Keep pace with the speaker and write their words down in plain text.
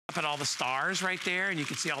at all the stars right there, and you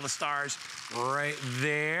can see all the stars right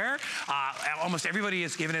there. Almost everybody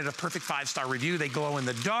has given it a perfect 5-star review. They glow in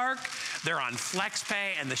the dark. They're on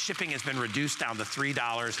FlexPay, and the shipping has been reduced down to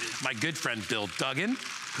 $3. My good friend Bill Duggan,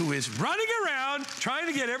 who is running around trying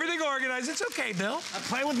to get everything organized. It's okay, Bill. I'm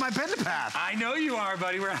playing with my Pentapath. I know you are,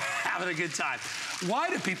 buddy. We're having a good time. Why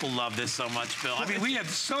do people love this so much, Bill? I mean, we have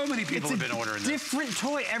so many people who have been ordering this. It's a different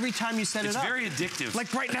toy every time you set it up. It's very addictive.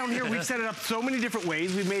 Like right down here, we've set it up so many different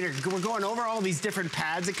ways. We're going over all these different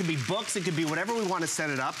pads. It could be books. It could be whatever we want to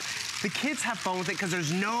set it up. The kids have fun with it because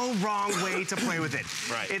there's no wrong way to play with it.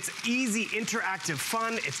 Right. It's easy, interactive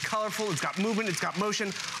fun. It's colorful. It's got movement. It's got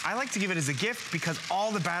motion. I like to give it as a gift because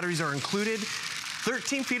all the batteries are included.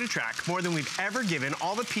 13 feet of track, more than we've ever given.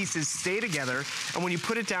 All the pieces stay together, and when you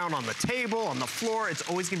put it down on the table, on the floor, it's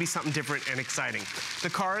always gonna be something different and exciting. The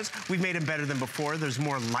cars, we've made them better than before. There's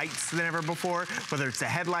more lights than ever before, whether it's the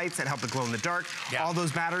headlights that help it glow in the dark. Yeah. All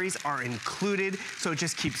those batteries are included, so it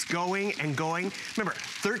just keeps going and going. Remember,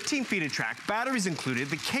 13 feet of track, batteries included,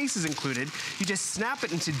 the case is included. You just snap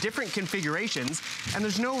it into different configurations, and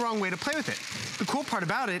there's no wrong way to play with it. The cool part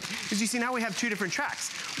about it is you see now we have 2 different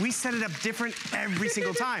tracks. We set it up different every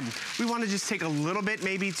single time. We want to just take a little bit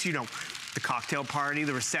maybe to, you know, the cocktail party,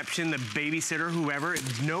 the reception, the babysitter, whoever,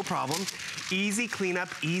 it's no problem. Easy cleanup,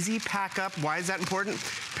 easy pack up. Why is that important?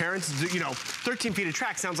 Parents, you know, 13 feet of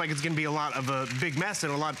track sounds like it's gonna be a lot of a big mess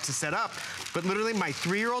and a lot to set up. But literally my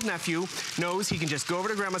 3-year-old nephew knows he can just go over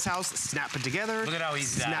to grandma's house, snap it together. Look at how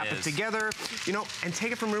easy that is. Snap it together, you know, and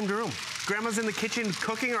take it from room to room. Grandma's in the kitchen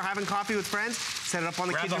cooking or having coffee with friends, set it up on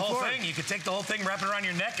the kitchen floor. Grab the whole thing. You could take the whole thing, wrap it around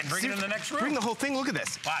your neck, and bring it in the next room. Bring the whole thing. Look at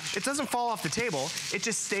this. Watch. It doesn't fall off the table. It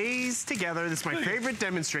just stays together. This is my favorite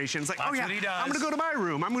demonstration. It's like, oh yeah, I'm gonna go to my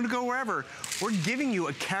room. I'm gonna go wherever. We're giving you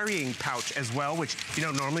a carrying pouch as well, which, you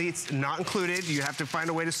know, normally it's not included. You have to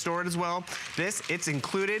find a way to store it as well. This, it's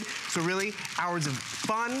included. So really, hours of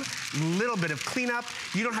fun, little bit of cleanup.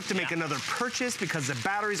 You don't have to make another purchase because the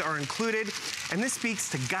batteries are included. And this speaks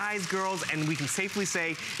to guys, girls, and we can safely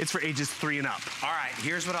say it's for ages 3 and up. All right,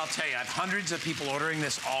 here's what I'll tell you. I have hundreds of people ordering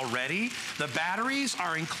this already. The batteries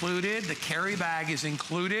are included. The carry bag is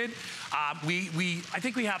included. I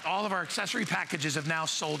think we have all of our accessory packages have now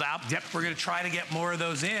sold out. Yep. We're gonna try to get more of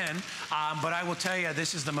those in. But I will tell you,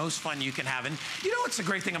 this is the most fun you can have. And you know what's the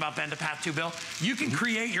great thing about Pentapath too, Bill? You can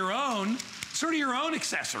create your own, sort of your own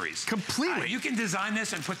accessories. Completely. You can design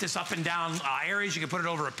this and put this up and down areas. You can put it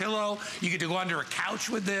over a pillow. You get to go under a couch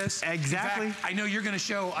with this. Exactly. In fact, I know you're going to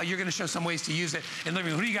show some ways to use it in the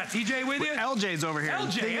living room. Who do you got? TJ with you? LJ's over here.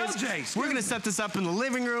 LJ. We're going to set this up in the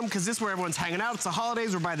living room because this is where everyone's hanging out. It's the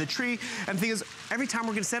holidays. We're by the tree. And the thing is, every time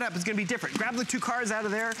we're going to set up, it's going to be different. Grab the 2 cars out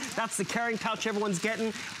of there. That's the carrying pouch everyone's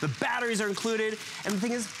getting. The batteries are included. And the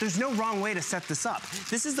thing is, there's no wrong way to set this up.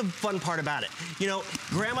 This is the fun part about it. You know,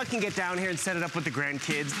 grandma can get down here and set it up with the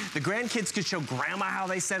grandkids. The grandkids could show grandma how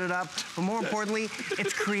they set it up. But more importantly,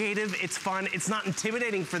 it's creative, it's fun, it's not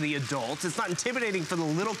intimidating for the adults, it's not intimidating for the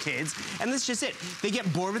little kids. And that's just it. They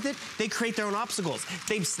get bored with it, they create their own obstacles.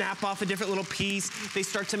 They snap off a different little piece, they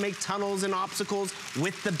start to make tunnels and obstacles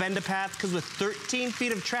with the Bend-A-Path, because with 13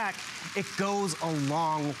 feet of track, it goes a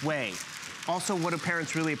long way. Also, what do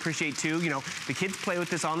parents really appreciate too, you know, the kids play with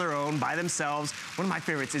this on their own, by themselves. One of my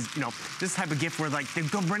favorites is, you know, this type of gift where like they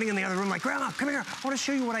go running in the other room like, Grandma, come here, I want to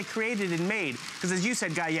show you what I created and made. Because as you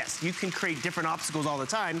said, Guy, yes, you can create different obstacles all the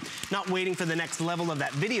time, not waiting for the next level of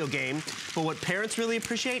that video game. But what parents really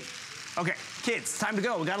appreciate, okay, kids, time to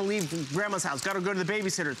go. We gotta leave grandma's house, gotta go to the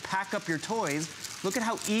babysitters, pack up your toys. Look at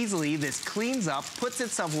how easily this cleans up, puts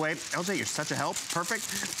itself away. LJ, you're such a help,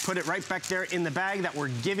 perfect. Put it right back there in the bag that we're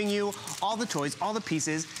giving you. All the toys, all the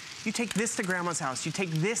pieces. You take this to grandma's house, you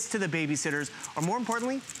take this to the babysitters, or more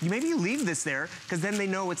importantly, maybe you leave this there, because then they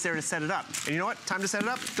know it's there to set it up. And you know what, time to set it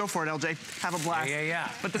up? Go for it, LJ, have a blast.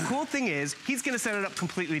 Yeah. But the cool thing is, he's gonna set it up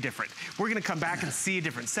completely different. We're gonna come back and see a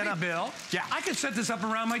different setup. Hey, Bill, yeah. I could set this up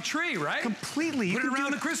around my tree, right? Completely. Put it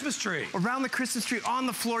around the Christmas tree. Around the Christmas tree, on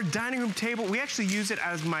the floor, dining room table. We actually use it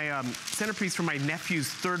as my centerpiece for my nephew's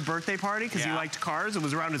 3rd birthday party, because he liked cars. It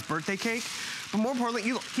was around his birthday cake. But more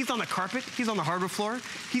importantly, he's on the carpet, he's on the hardwood floor,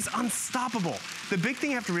 he's unstoppable. The big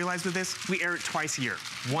thing you have to realize with this, we air it twice a year.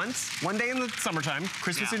 Once, one day in the summertime,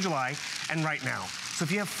 Christmas in July, and right now. So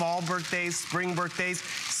if you have fall birthdays, spring birthdays,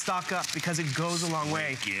 stop stock up because it goes a long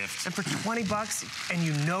way. Gift. And for 20 bucks, and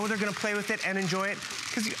you know they're gonna play with it and enjoy it,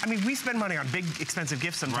 because, I mean, we spend money on big, expensive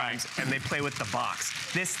gifts sometimes, and they play with the box.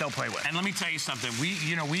 This they'll play with. And let me tell you something.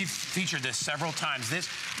 We've featured this several times.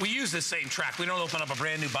 We use this same track. We don't open up a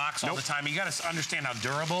brand new box all the time. You got to understand how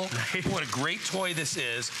durable. What a great toy this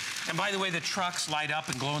is. And by the way, the trucks light up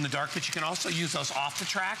and glow in the dark, but you can also use those off the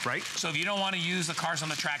track. Right. So if you don't want to use the cars on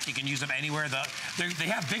the track, you can use them anywhere. They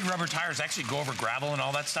have big rubber tires that actually go over gravel and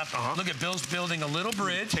all that stuff. Look at Bill's building a little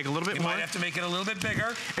bridge. Take a little bit more. You might have to make it a little bit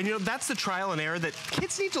bigger. And you know, that's the trial and error that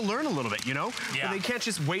kids need to learn a little bit, you know? Yeah. Where they can't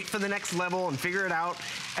just wait for the next level and figure it out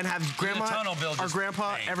and have grandma or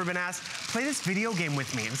grandpa ever been asked, play this video game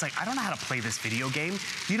with me. And it's like, I don't know how to play this video game.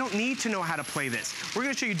 You don't need to know how to play this. We're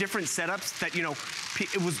gonna show you different setups that, you know,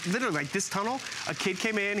 it was literally like this tunnel. A kid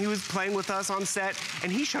came in, he was playing with us on set,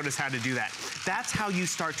 and he showed us how to do that. That's how you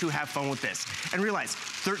start to have fun with this. And realize,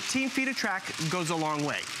 13 feet of track goes a long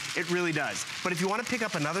way. It really does. But if you want to pick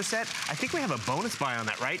up another set, I think we have a bonus buy on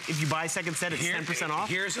that, right? If you buy a second set, it's 10% off.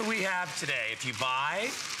 Here's what we have today. If you buy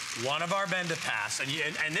one of our Bend a Pass,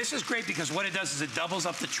 and this is great because what it does is it doubles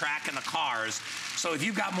up the track and the cars. So if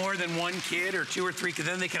you've got more than one kid or 2 or 3,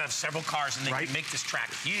 then they can have several cars and they can make this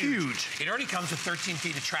track huge. It already comes with 13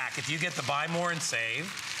 feet of track. If you get the buy more and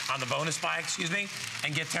save on the bonus buy,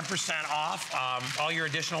 and get 10% off all your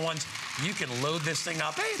additional ones, you can load this thing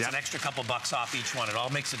up. Hey, it's an extra couple bucks off each one. It all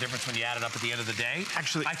makes a difference when you add it up at the end of the day.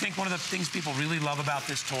 Actually, I think one of the things people really love about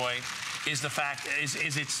this toy is the fact is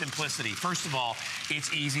its simplicity. First of all,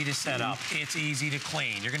 it's easy to set up. It's easy to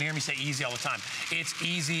clean. You're gonna hear me say easy all the time. It's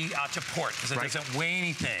easy to port because it doesn't weigh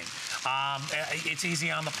anything. It's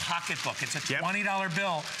easy on the pocketbook. It's a $20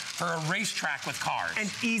 bill for a racetrack with cars.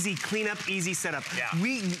 And easy cleanup, easy setup.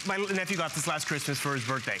 My nephew got this last Christmas for his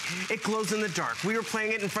birthday. It glows in the dark. We were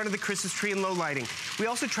playing it in front of the Christmas tree in low lighting. We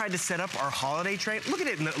also tried to set up our holiday train. Look at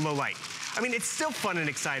it in the low light. I mean, it's still fun and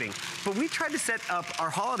exciting, but we tried to set up our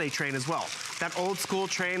holiday train as well. That old school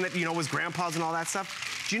train that, you know, was grandpa's and all that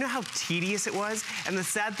stuff. Do you know how tedious it was? And the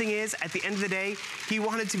sad thing is, at the end of the day, he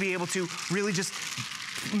wanted to be able to really just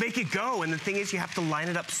make it go. And the thing is, you have to line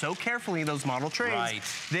it up so carefully, those model trains.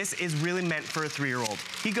 This is really meant for a 3-year-old.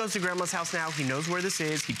 He goes to grandma's house now. He knows where this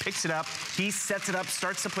is. He picks it up. He sets it up,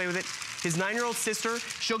 starts to play with it. His 9-year-old sister,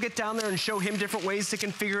 she'll get down there and show him different ways to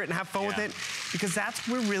configure it and have fun with it, because that's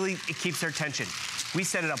where really it keeps their attention. We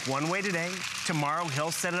set it up one way today. Tomorrow,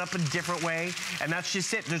 he'll set it up a different way, and that's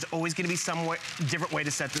just it. There's always gonna be some different way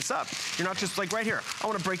to set this up. You're not just like right here. I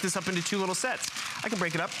wanna break this up into 2 little sets. I can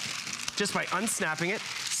break it up just by unsnapping it,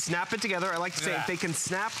 snap it together. I like to say if they can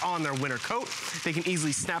snap on their winter coat, they can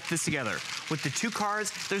easily snap this together. With the 2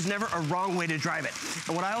 cars, there's never a wrong way to drive it.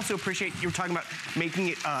 And what I also appreciate, you were talking about making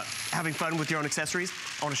it, having fun with your own accessories.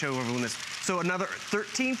 I want to show everyone this. So another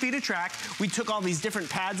 13 feet of track. We took all these different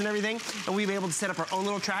pads and everything, and we've been able to set up our own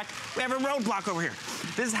little track. We have a roadblock over here.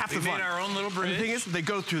 This is half the fun. We made our own little bridge. And the thing is, they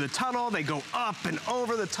go through the tunnel, they go up and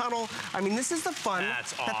over the tunnel. I mean, this is the fun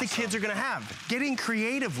that the kids are gonna have. Getting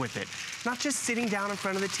creative with it. Not just sitting down in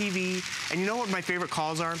front of the TV. And you know what my favorite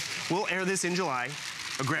calls are? We'll air this in July.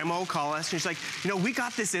 A grandma will call us, and she's like, you know, we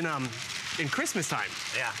got this in Christmas time.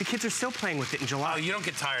 The kids are still playing with it in July. Oh, you don't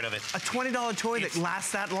get tired of it. A $20 toy that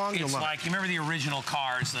lasts that long, you'll love it. Like, you remember the original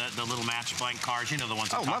cars, the little match blank cars? You know the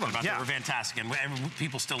ones I'm talking about. They were fantastic, and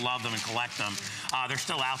people still love them and collect them. They're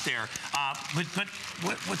still out there.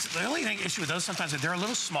 But what's the only issue with those sometimes is they're a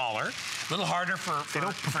little smaller, a little harder for They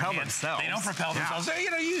don't propel themselves. They don't propel themselves.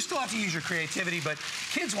 You know, you still have to use your creativity, but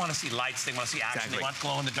kids want to see lights, they want to see action, they want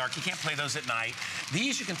glow in the dark. You can't play those at night.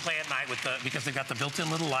 These you can play at night with because they've got the built-in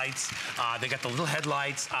little lights, they got the little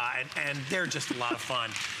headlights, and they're just a lot of fun.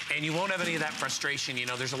 And you won't have any of that frustration. You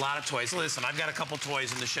know, there's a lot of toys. Listen, I've got a couple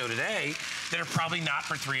toys in the show today that are probably not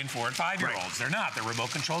for 3 and 4 and 5-year-olds. They're not. They're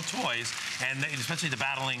remote-controlled toys, and especially the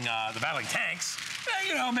battling tanks.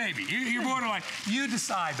 You know, maybe you're born like you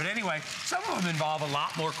decide. But anyway, some of them involve a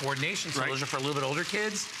lot more coordination. So those are for a little bit older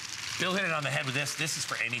kids. Bill hit it on the head with this. This is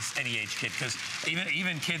for any age kid, because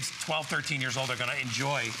even kids 12, 13 years old are going to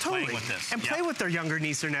enjoy playing with this. And play with their younger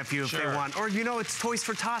niece or nephew if they want. Or, you know, it's Toys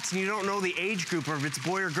for Tots and you don't know the age group, or if it's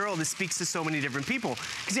boy or girl. This speaks to so many different people.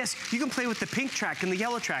 Because, yes, you can play with the pink track and the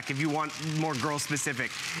yellow track if you want more girl-specific.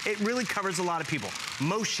 It really covers a lot of people.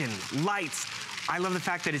 Motion, lights. I love the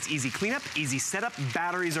fact that it's easy cleanup, easy setup,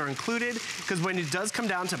 batteries are included, because when it does come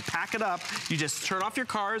down to pack it up, you just turn off your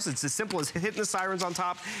cars. It's as simple as hitting the sirens on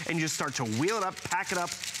top, and you just start to wheel it up, pack it up,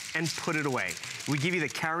 and put it away. We give you the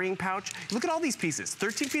carrying pouch. Look at all these pieces,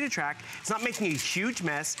 13 feet of track. It's not making a huge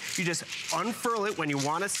mess. You just unfurl it when you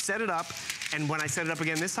want to set it up. And when I set it up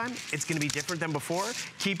again this time, it's gonna be different than before,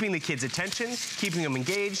 keeping the kids' attention, keeping them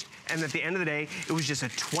engaged, and at the end of the day, it was just a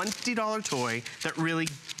 $20 toy that really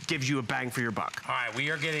gives you a bang for your buck. All right, we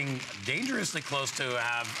are getting dangerously close to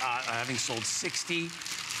having sold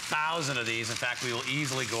 60,000 of these. In fact, we will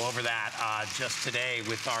easily go over that just today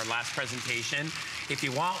with our last presentation. If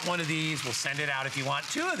you want one of these, we'll send it out. If you want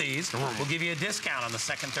two of these, we'll give you a discount on the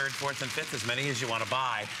second, third, fourth, and fifth, as many as you want to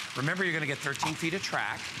buy. Remember, you're going to get 13 feet of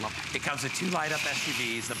track. It comes with 2 light-up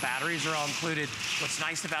SUVs. The batteries are all included. What's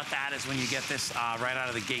nice about that is when you get this right out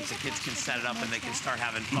of the gate, the kids can set it up and they can start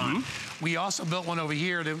having fun. We also built one over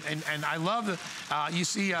here, and I love the, you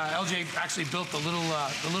see LJ actually built the little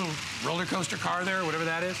roller coaster car there, whatever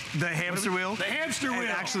that is. The hamster wheel? The hamster wheel. And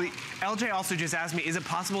actually, LJ also just asked me, is it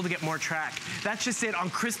possible to get more track? That's just it.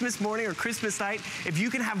 On Christmas morning or Christmas night, if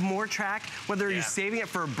you can have more track, whether you're saving it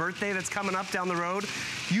for a birthday that's coming up down the road,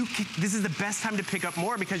 this is the best time to pick up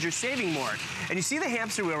more because you're saving more. And you see the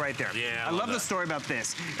hamster wheel right there. Yeah, I love the story about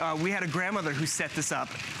this. We had a grandmother who set this up.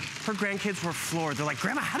 Her grandkids were floored. They're like,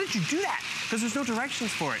 Grandma, how did you do that? Because there's no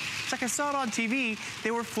directions for it. It's like, I saw it on TV.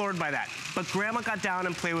 They were floored by that. But Grandma got down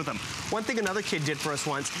and played with them. One thing another kid did for us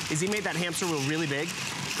once is he made that hamster wheel really big.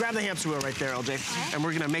 Grab the hamster wheel right there, LJ, and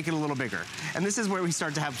we're gonna make it a little bigger. And this is where we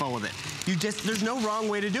start to have fun with it. There's no wrong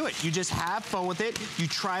way to do it. You just have fun with it. You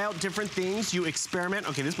try out different things. You experiment.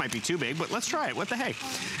 Okay, this might be too big, but let's try it. What the heck?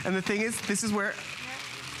 And the thing is, this is where,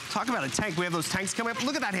 talk about a tank. We have those tanks coming up.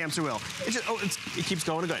 Look at that hamster wheel. It keeps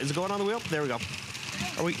going and going. Is it going on the wheel? There we go.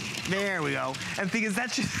 There we go. And the thing is,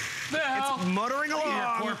 that's just, it's motoring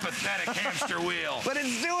along. Your poor pathetic hamster wheel. But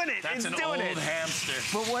it's doing it. That's it's an doing old hamster.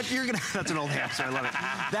 But what you're gonna, that's an old hamster, I love it.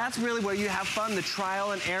 That's really where you have fun, the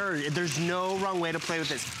trial and error. There's no wrong way to play with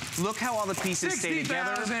this. Look how all the pieces stay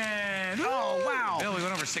together. 60,000. Oh, wow. Bill, we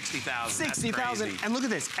went over 60,000. 60,000. And look at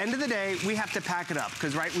this. End of the day, we have to pack it up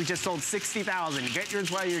because, right, we just sold 60,000. Get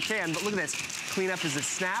yours while you can. But look at this. Cleanup is a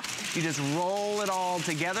snap. You just roll it all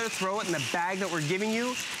together, throw it in the bag that we're giving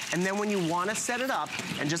you. And then when you want to set it up,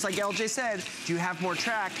 and just like LJ said, do you have more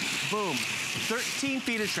track? Boom. 13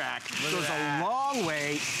 feet of track. Goes a long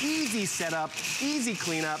way. Easy setup, easy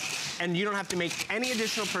cleanup, and you don't have to make any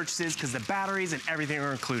additional purchases because the batteries and everything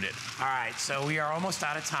are included. All right, so we are almost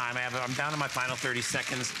out of time. I'm down to my final 30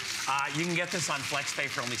 seconds. You can get this on FlexPay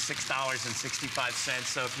for only $6.65.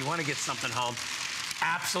 So if you want to get something home,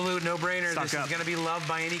 absolute no-brainer. This is going to be loved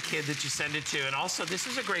by any kid that you send it to. And also, this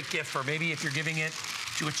is a great gift for maybe if you're giving it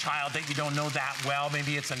to a child that you don't know that well.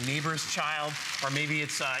 Maybe it's a neighbor's child, or maybe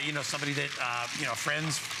it's you know, somebody that a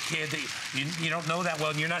friend's kid that you don't know that well,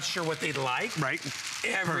 and you're not sure what they'd like. Right.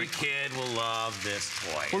 Every kid will love this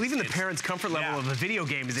toy. Well, even the parents' comfort level of a video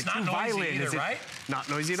game, is it too violent? Either, right? Not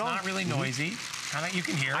noisy at all? It's not really noisy. You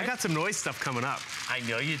can hear it. I got some noise stuff coming up. I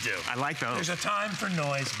know you do. I like those. There's a time for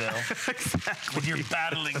noise, Bill. Exactly. With your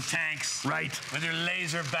battling tanks. Right. With your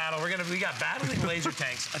laser battle. We got battling laser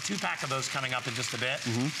tanks. A 2-pack of those coming up in just a bit.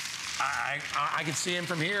 I can see them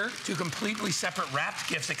from here. 2 completely separate wrapped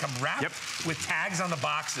gifts that come wrapped with tags on the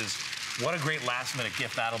boxes. What a great last-minute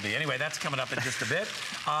gift that'll be. Anyway, that's coming up in just a bit.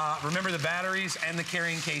 Remember, the batteries and the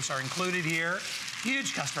carrying case are included here.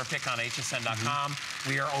 Huge customer pick on hsn.com.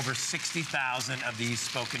 We are over 60,000 of these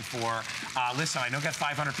spoken for. Listen, I know we got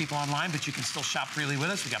 500 people online, but you can still shop freely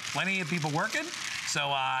with us. We got plenty of people working,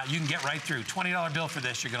 so you can get right through. $20 bill for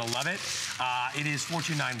this. You're going to love it. It is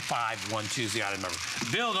 429512 is the item number.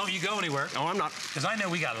 Bill, don't you go anywhere. No, I'm not. Because I know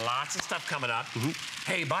we got lots of stuff coming up.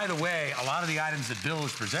 Hey, by the way, a lot of the items that Bill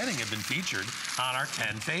is presenting have been featured on our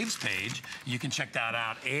 10 faves page. You can check that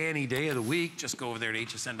out any day of the week. Just go over there to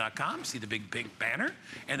hsn.com, see the big banner,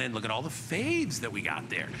 and then look at all the faves that we got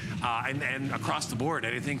there. And across the board,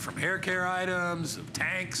 anything from hair care items,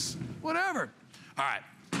 tanks, whatever. All right,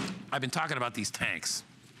 I've been talking about these tanks.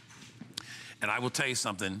 And I will tell you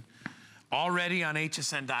something. Already on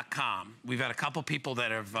hsn.com, we've had a couple people that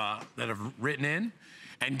have written in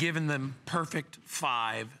and given them perfect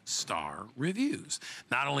 5-star reviews.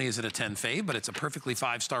 Not only is it a 10 fave, but it's a perfectly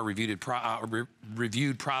 5-star reviewed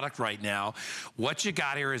product right now. What you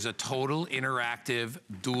got here is a total interactive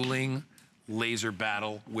dueling laser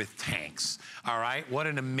battle with tanks. All right, what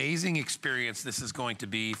an amazing experience this is going to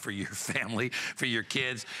be for your family, for your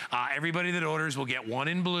kids. Everybody that orders will get one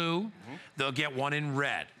in blue, they'll get one in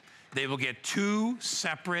red. they will get 2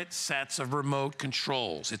 separate sets of remote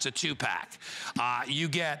controls. It's a 2-pack. You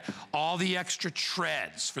get all the extra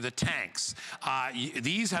treads for the tanks.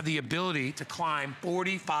 These have the ability to climb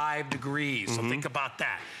 45 degrees. So think about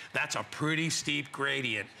that. That's a pretty steep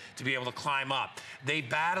gradient to be able to climb up. They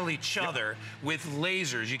battle each other with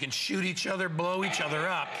lasers. You can shoot each other, blow each other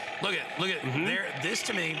up. Look at there. This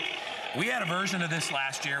to me, we had a version of this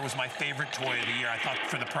last year. It was my favorite toy of the year. I thought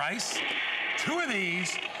for the price, 2 of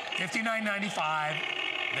these, $59.95.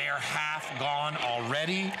 They are half gone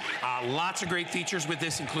already. Lots of great features with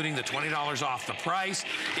this, including the $20 off the price,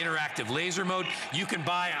 interactive laser mode. You can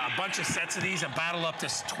buy a bunch of sets of these and battle up to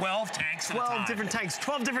 12 tanks at a time. 12 different tanks,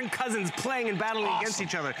 12 different cousins playing and battling against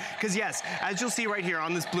each other. Because yes, as you'll see right here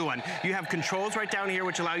on this blue one, you have controls right down here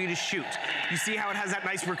which allow you to shoot. You see how it has that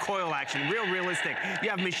nice recoil action, real realistic. You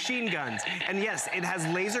have machine guns. And yes, it has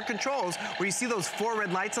laser controls where you see those 4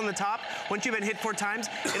 red lights on the top. Once you've been hit 4 times,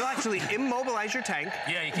 it'll actually immobilize your tank.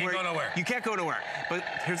 Yeah, you can't go nowhere. You can't go nowhere. But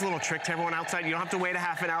here's a little trick to everyone outside. You don't have to wait a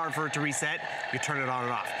half an hour for it to reset. You turn it on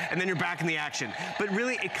and off. And then you're back in the action. But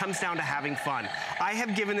really, it comes down to having fun. I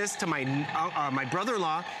have given this to my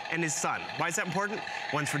brother-in-law and his son. Why is that important?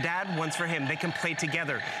 One's for dad, one's for him. They can play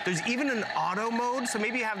together. There's even an auto mode, so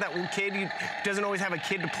maybe you have that kid who doesn't always have a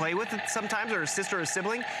kid to play with sometimes, or a sister or a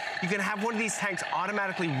sibling. You can have one of these tanks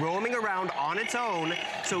automatically roaming around on its own,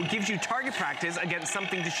 so it gives you target practice against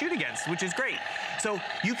something to shoot against, which is great. So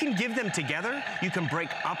you can give them together. You can break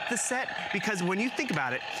up the set, because when you think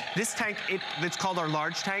about it, this tank, it's called our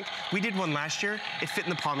large tank. We did one last year. It fit in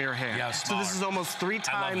the palm of your hand. Yeah, so this is almost 3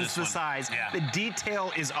 times the size. Yeah. The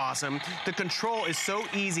detail is awesome. The control is so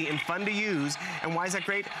easy and fun to use. And why is that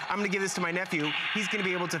great? I'm gonna give this to my nephew. He's gonna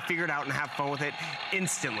be able to figure it out and have fun with it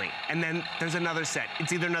instantly. And then there's another set.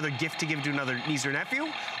 It's either another gift to give to another niece or nephew,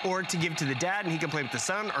 or to give to the dad and he can play with the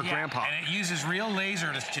son or grandpa. And it uses real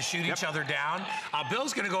laser to shoot each other down.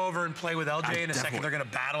 Bill's gonna go over and play with LJ in a second. They're gonna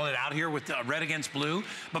battle it out here with red against blue.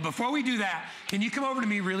 But before we do that, can you come over to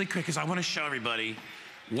me really quick, because I wanna show everybody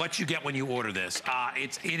what you get when you order this.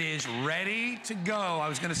 It is ready to go. I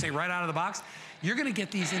was gonna say right out of the box. You're gonna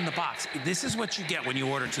get these in the box. This is what you get when you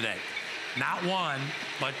order today. Not 1,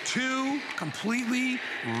 but 2 completely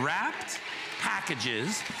wrapped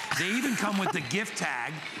packages. They even come with the gift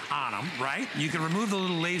tag on them, right? You can remove the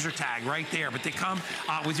little laser tag right there, but they come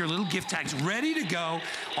with your little gift tags ready to go.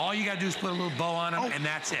 All you gotta do is put a little bow on them, and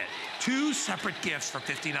that's it. 2 separate gifts for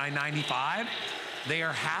 $59.95. They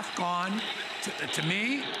are half gone. To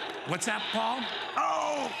me, what's that, Paul?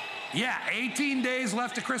 Oh! Yeah, 18 days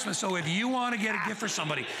left to Christmas. So if you want to get a gift for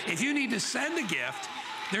somebody, if you need to send a gift,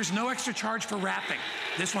 there's no extra charge for wrapping.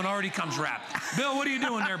 This one already comes wrapped. Bill, what are you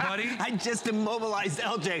doing there, buddy? I just immobilized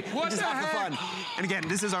LJ. What just the have heck? fun. And again,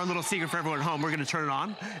 this is our little secret for everyone at home. We're gonna turn it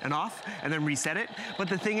on and off and then reset it. But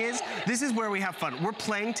the thing is, this is where we have fun. We're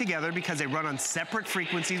playing together because they run on separate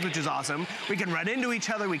frequencies, which is awesome. We can run into each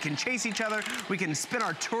other, we can chase each other, we can spin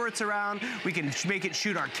our turrets around, we can make it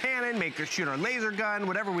shoot our cannon, make it shoot our laser gun,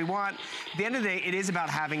 whatever we want. At the end of the day, it is about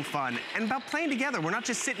having fun and about playing together. We're not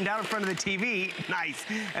just sitting down in front of the TV, nice.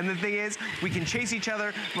 And the thing is, we can chase each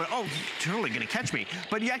other. We're, oh, you're totally gonna catch me.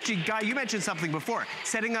 But you actually, Guy, you mentioned something before,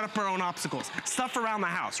 setting up our own obstacles, stuff around the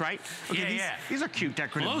house, right? Okay, these are cute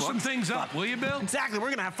decorative Blow books. some things up, will you, Bill? Exactly,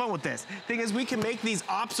 we're gonna have fun with this. Thing is, we can make these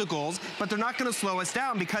obstacles, but they're not gonna slow us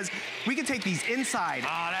down because we can take these inside,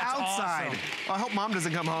 outside. Awesome. Well, I hope Mom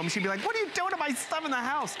doesn't come home. She'd be like, what are you doing to my stuff in the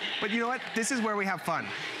house? But you know what? This is where we have fun.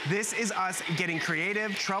 This is us getting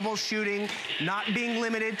creative, troubleshooting, not being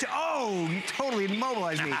limited to, oh, you totally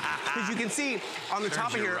immobilized me. Because you can see on the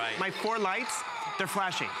top of here, my 4 lights, they're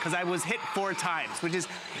flashing because I was hit 4 times, which is,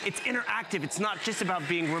 it's interactive. It's not just about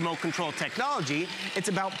being remote control technology. It's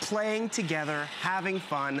about playing together, having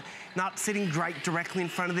fun, not sitting right directly in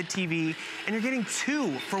front of the TV, and you're getting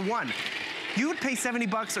 2 for 1. You would pay 70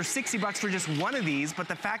 bucks or 60 bucks for just one of these, but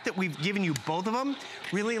the fact that we've given you both of them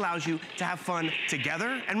really allows you to have fun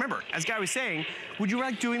together. And remember, as Guy was saying, would you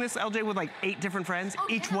like doing this, LJ, with like 8 different friends?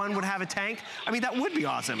 Each one would have a tank? I mean, that would be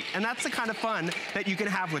awesome. And that's the kind of fun that you can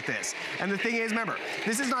have with this. And the thing is, remember,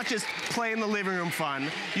 this is not just play in the living room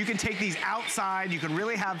fun. You can take these outside. You can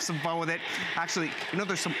really have some fun with it. Actually, you know,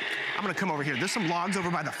 there's some, I'm gonna come over here. There's some logs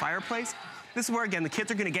over by the fireplace. This is where, again, the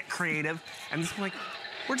kids are gonna get creative. And this is like,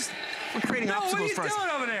 we're creating obstacles for us. What are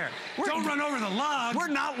you doing over there? Don't run over the log. We're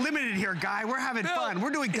not limited here, Guy. We're having fun.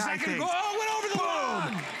 We're doing Guy things. Oh, went over the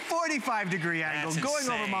log. 45-degree angle, going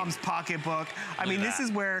over Mom's pocketbook. I mean, this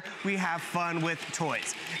is where we have fun with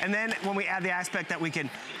toys. And then when we add the aspect that we can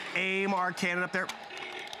aim our cannon up there.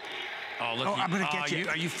 Oh, look! I'm gonna get you.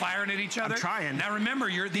 Are you firing at each other? I'm trying. Now remember,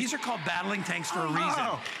 these are called battling tanks for a reason.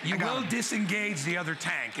 You will disengage the other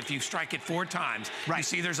tank if you strike it 4 times. Right. You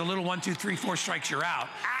see, there's a little 1, 2, 3, 4 strikes, you're out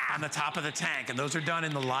on the top of the tank, and those are done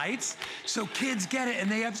in the lights. So kids get it,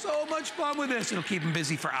 and they have so much fun with this. It'll keep them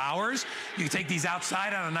busy for hours. You can take these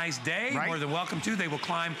outside on a nice day. More than welcome to. They will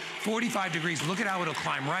climb 45 degrees. Look at how it'll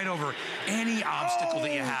climb right over any obstacle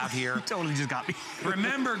that you have here. You totally just got me.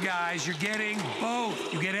 Remember, guys, you're getting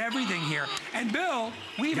both. You get everything here. And Bill,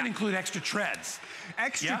 we even include extra treads.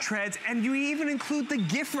 Extra treads, and you even include the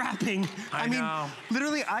gift wrapping. I mean,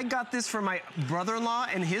 literally, I got this for my brother-in-law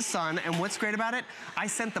and his son, and what's great about it, I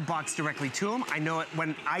sent the box directly to him. I know it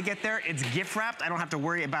when I get there, it's gift wrapped. I don't have to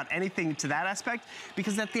worry about anything to that aspect,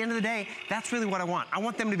 because at the end of the day, that's really what I want. I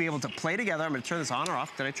want them to be able to play together. I'm gonna turn this on or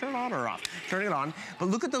off. Did I turn it on or off? Turning it on, but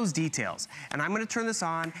look at those details. And I'm gonna turn this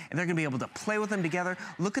on, and they're gonna be able to play with them together.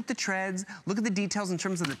 Look at the treads, look at the details in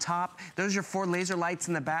terms of the top. Those are your 4 laser lights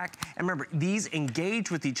in the back. And remember, these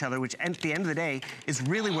engage with each other, which at the end of the day is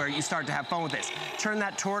really where you start to have fun with this. Turn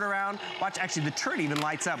that turret around. Watch, actually the turret even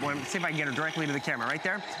lights up. See if I can get her directly to the camera. Right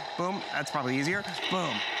there. Boom. That's probably easier.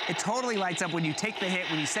 Boom. It totally lights up when you take the hit,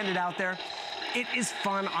 when you send it out there. It is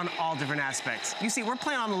fun on all different aspects. You see, we're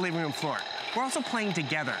playing on the living room floor. We're also playing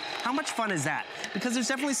together. How much fun is that? Because there's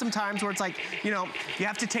definitely some times where it's like, you know, you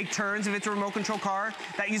have to take turns if it's a remote control car.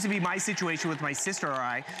 That used to be my situation with my sister or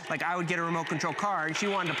I. Like, I would get a remote control car and she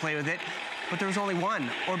wanted to play with it, but there was only one.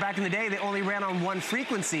 Or back in the day, they only ran on one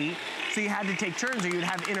frequency, so you had to take turns or you'd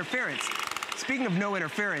have interference. Speaking of no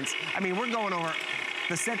interference, I mean, we're going over,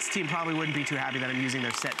 the sets team probably wouldn't be too happy that I'm using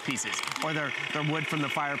their set pieces or their wood from the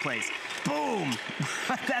fireplace. Boom!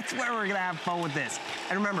 That's where we're gonna have fun with this.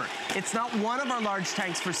 And remember, it's not one of our large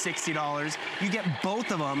tanks for $60. You get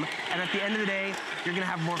both of them, and at the end of the day, you're gonna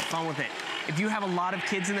have more fun with it. If you have a lot of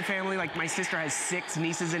kids in the family, like my sister has 6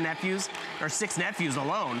 nieces and nephews, or 6 nephews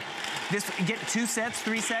alone, you get 2 sets,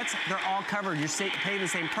 3 sets, they're all covered. You're paying the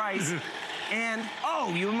same price. And,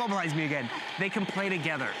 oh, you immobilized me again. They can play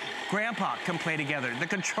together. Grandpa can play together. The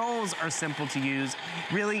controls are simple to use.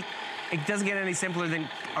 Really, it doesn't get any simpler than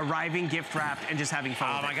arriving gift wrapped and just having fun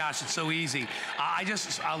with it. Oh my gosh, it's so easy. I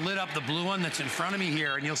just lit up the blue one that's in front of me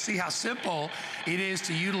here, and you'll see how simple it is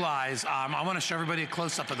to utilize. I want to show everybody a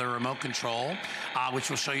close-up of the remote control, which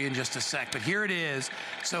we'll show you in just a sec. But here it is.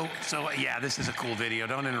 So yeah, this is a cool video.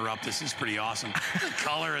 Don't interrupt. This is pretty awesome. The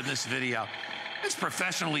color in this video. It's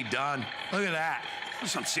professionally done. Look at that.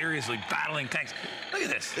 There's some seriously battling tanks. Look at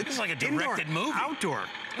this. It's like a directed movie. Outdoor.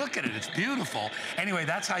 Look at it. It's beautiful. Anyway,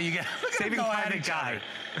 that's how you get. Look at them go at each other.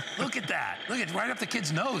 Look at that. Look at right up the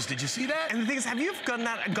kid's nose. Did you see that? And the thing is, have you gone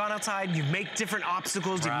outside? You make different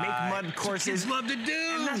obstacles. You make mud courses. Kids love to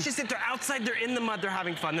do. And that's just it. They're outside. They're in the mud. They're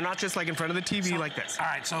having fun. They're not just like in front of the TV like this. All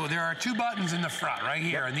right. So there are 2 buttons in the front right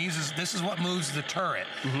here, and this is what moves the turret.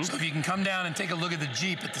 So if you can come down and take a look at the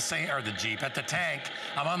Jeep at the tank.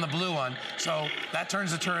 I'm on the blue one. So that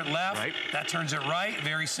turns the turret left. That turns it right.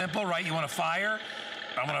 Very simple. Right. You want to fire.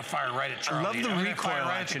 I'm going to fire right at Charlie. I love the recoil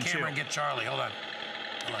right action at the camera too. And get Charlie. Hold on.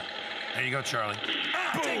 There you go, Charlie.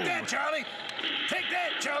 Take that, Charlie. Take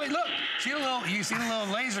that, Charlie. Look. You see the little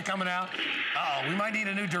laser coming out. Uh-oh, we might need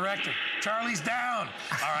a new director. Charlie's down.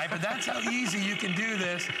 All right, but that's how easy you can do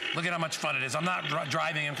this. Look at how much fun it is. I'm not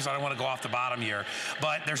driving him because I don't want to go off the bottom here.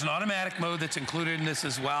 But there's an automatic mode that's included in this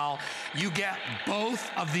as well. You get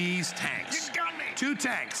both of these tanks. You got me. 2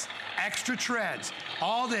 tanks. Extra treads,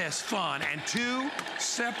 all this fun, and 2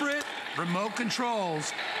 separate remote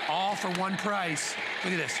controls, all for one price.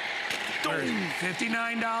 Look at this.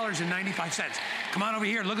 $59.95. Come on over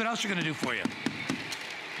here. Look what else you're going to do for you.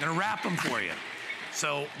 I'm going to wrap them for you.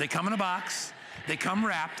 So they come in a box. They come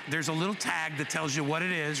wrapped. There's a little tag that tells you what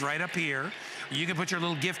it is right up here. You can put your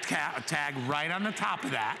little gift tag right on the top of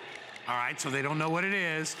that. All right, so they don't know what it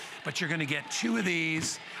is, but you're gonna get 2 of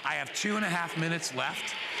these. I have 2.5 minutes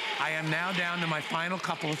left. I am now down to my final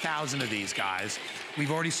couple of thousand of these, guys. We've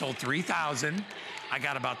already sold 3,000. I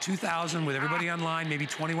got about 2,000 with everybody online, maybe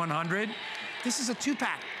 2,100. This is a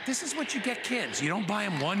 2-pack. This is what you get kids. You don't buy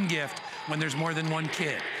them one gift when there's more than one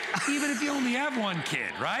kid. Even if you only have one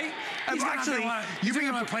kid, right? He's actually, you bring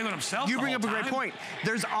up play with himself. You bring up a great point.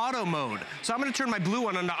 There's auto mode. So I'm going to turn my blue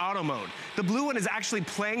one into auto mode. The blue one is actually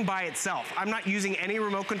playing by itself. I'm not using any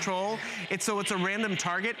remote control. It's a random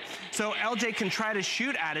target. So LJ can try to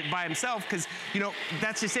shoot at it by himself because, you know,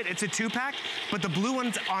 that's just it. It's a 2-pack, but the blue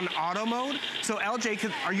one's on auto mode. So LJ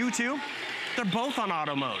can, are you too? they're both on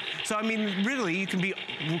auto mode. So, I mean, really, you can be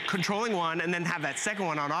controlling one and then have that second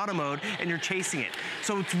one on auto mode, and you're chasing it.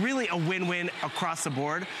 So it's really a win-win across the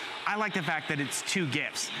board. I like the fact that it's 2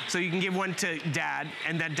 gifts. So you can give one to Dad,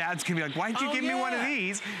 and that Dad's gonna be like, why'd you give me one of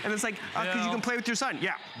these? And it's like, because you can play with your son.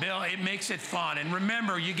 Yeah. Bill, it makes it fun. And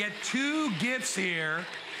remember, you get 2 gifts here.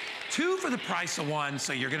 2 for the price of 1,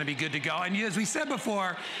 so you're gonna be good to go. And as we said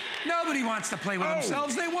before, nobody wants to play with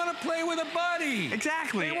themselves. They wanna play with a buddy.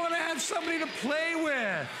 Exactly. They wanna have somebody to play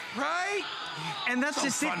with, right? And that's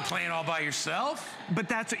just fun playing all by yourself. But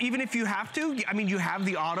that's, even if you have to, I mean, you have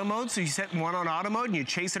the auto mode, so you set one on auto mode and you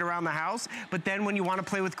chase it around the house. But then when you want to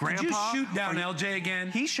play with Grandpa. Did you shoot down LJ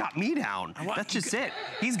again? He shot me down. That's just it.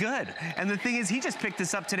 He's good. And the thing is, he just picked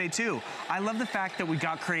this up today too. I love the fact that we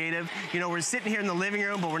got creative. You know, we're sitting here in the living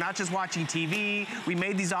room, but we're not just watching TV. We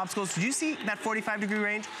made these obstacles. Did you see that 45-degree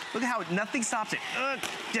range? Look at how nothing stops it.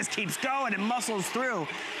 Just keeps going and muscles through.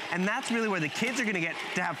 And that's really where the kids are gonna get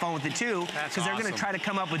to have fun with it too. Because they're gonna try to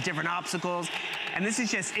come up with different obstacles. And this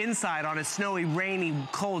is just inside on a snowy, rainy,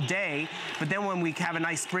 cold day. But then when we have a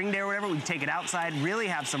nice spring day or whatever, we can take it outside, really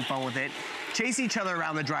have some fun with it, chase each other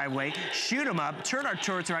around the driveway, shoot them up, turn our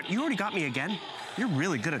turrets around. You already got me again? You're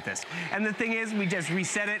really good at this. And the thing is, we just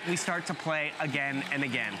reset it, we start to play again and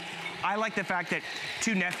again. I like the fact that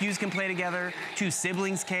 2 nephews can play together, 2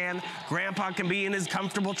 siblings can, Grandpa can be in his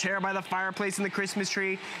comfortable chair by the fireplace in the Christmas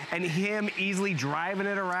tree, and him easily driving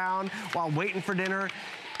it around while waiting for dinner.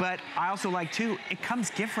 But I also like, too, it comes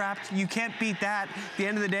gift wrapped. You can't beat that. At the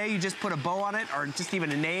end of the day, you just put a bow on it or just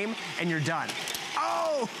even a name, and you're done.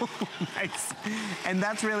 Oh, nice. And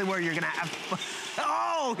that's really where you're gonna have fun.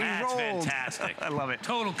 Oh, he rolled. That's fantastic. I love it.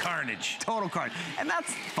 Total carnage. Total carnage. And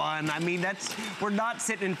that's fun. I mean, we're not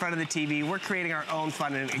sitting in front of the TV. We're creating our own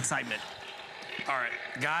fun and excitement. All right,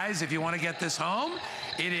 guys, if you want to get this home,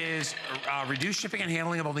 it is reduced shipping and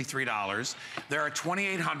handling of only $3. There are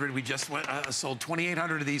 2,800. We just sold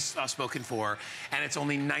 2,800 of these spoken for, and it's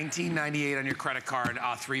only $19.98 on your credit card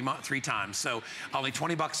 3 times. So only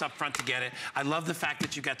 $20 up front to get it. I love the fact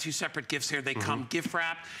that you've got 2 separate gifts here. They come gift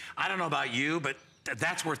wrapped. I don't know about you, but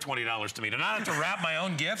that's worth $20 to me. To not have to wrap my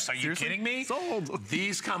own gifts, are you Seriously? kidding me? Sold.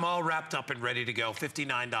 These come all wrapped up and ready to go.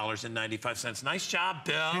 $59.95. Nice job,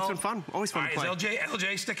 Bill. It's been fun. Always fun to play. Is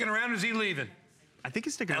LJ sticking around or is he leaving? I think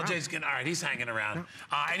he's sticking around. LJ's getting, all right, he's hanging around.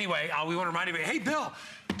 Yeah. Anyway, we want to remind everybody, hey, Bill,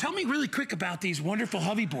 tell me really quick about these wonderful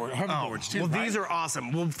hoverboards too. Well, right? These are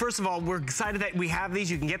awesome. Well, first of all, we're excited that we have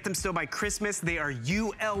these. You can get them still by Christmas. They are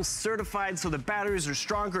UL certified, so the batteries are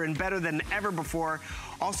stronger and better than ever before.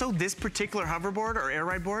 Also, this particular hoverboard or air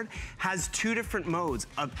ride board has 2 different modes,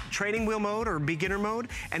 a training wheel mode or beginner mode,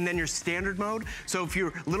 and then your standard mode. So if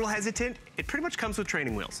you're a little hesitant, it pretty much comes with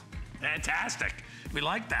training wheels. Fantastic. We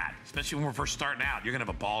like that, especially when we're first starting out. You're gonna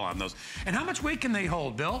have a ball on those. And how much weight can they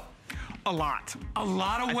hold, Bill? A lot. A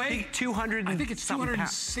lot of weight? I think 200. I think it's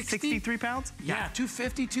 263 pounds? Yeah,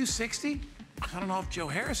 250, 260. I don't know if Joe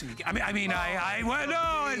Harrison can get,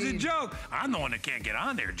 no, it's a joke. I'm the one that can't get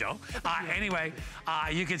on there, Joe. Anyway,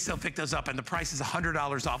 you can still pick those up, and the price is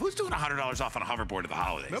 $100 off. Who's doing $100 off on a hoverboard at the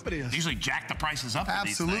holidays? Nobody is. They usually jack the prices up for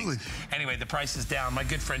these things. Anyway, the price is down. My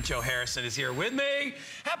good friend Joe Harrison is here with me.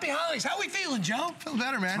 Happy holidays. How are we feeling, Joe? Feeling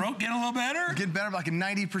better, man. Throat getting a little better? Getting better, like a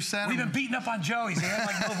 90%. We've been beating up on Joe. He had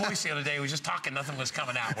like no voice the other day. He was just talking. Nothing was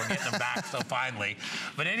coming out. We're getting him back, so finally.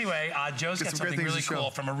 But anyway, Joe's got something really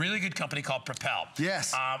cool from a really good company called Propel.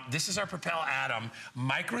 Yes. This is our Propel Atom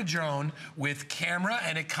micro drone with camera,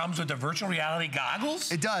 and it comes with the virtual reality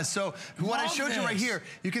goggles. It does. So what I showed you right here,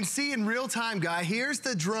 you can see in real time, Guy. Here's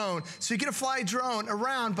the drone. So you get to fly a drone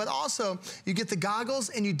around, but also you get the goggles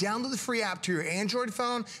and you download the free app to your Android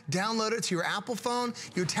phone, download it to your Apple phone,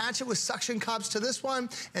 you attach it with suction cups to this one,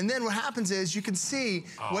 and then what happens is you can see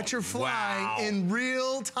what you're flying in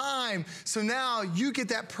real time. So now you get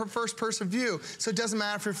that first person view. So it doesn't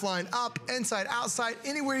matter if you're flying up, inside, outside,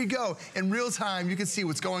 anywhere you go, in real time, you can see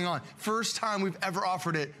what's going on. First time we've ever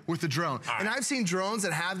offered it with the drone. And I've seen drones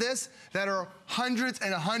that have this that are hundreds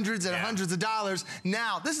and hundreds and hundreds of dollars.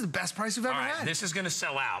 Now, this is the best price we've ever had. This is gonna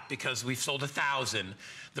sell out because we've sold 1,000.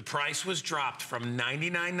 The price was dropped from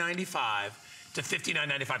 $99.95 to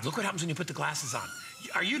 $59.95. Look what happens when you put the glasses on.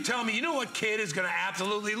 Are you telling me, you know what kid is gonna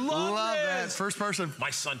absolutely love this? That, first person. My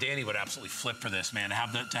son Danny would absolutely flip for this, man. To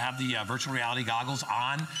have the virtual reality goggles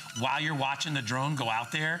on while you're watching the drone go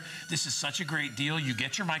out there. This is such a great deal. You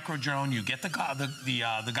get your micro drone, you get the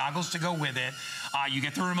goggles to go with it, you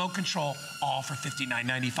get the remote control, all for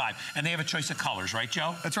 $59.95. And they have a choice of colors, right,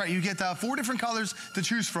 Joe? That's right. You get 4 different colors to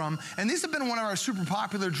choose from, and these have been one of our super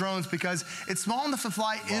popular drones because it's small enough to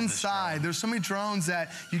fly inside. There's so many drones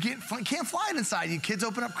that you can't fly it inside. You kids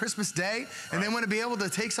open up Christmas Day and they want to be able to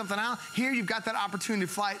take something out. Here you've got that opportunity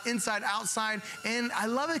to fly it inside, outside, and I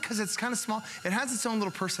love it because it's kind of small. It has its own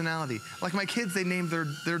little personality. Like my kids, they named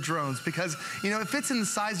their drones because, you know, it fits in the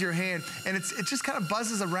size of your hand, and it just kind of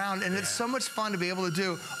buzzes around, and it's so much fun to be able to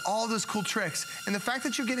do all those cool tricks. And the fact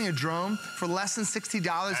that you're getting a drone for less than $60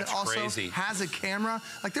 that also has a camera,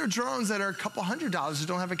 like there are drones that are a couple $100 that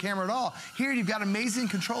don't have a camera at all. Here you've got amazing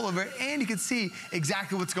control over it, and you can see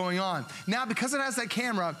exactly what's going on. Now, because it has that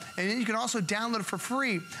camera, and then you can also download it for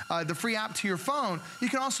free, the free app to your phone, you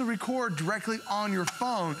can also record directly on your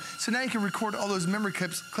phone. So now you can record all those memory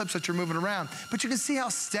clips that you're moving around. But you can see how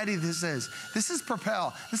steady this is. This is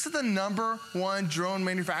Propel. This is the #1 drone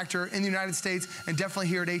manufacturer in the United States, and definitely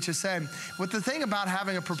here at HSN. What the thing about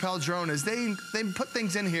having a Propel drone is they put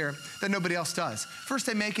things in here that nobody else does. First,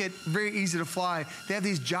 they make it very easy to fly. They have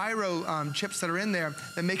these gyro chips that are in there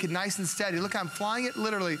that make it nice and steady. Look, I'm flying it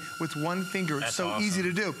literally with one finger. It's so easy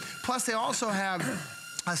to do. Plus, they also have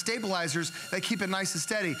stabilizers that keep it nice and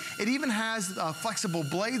steady. It even has flexible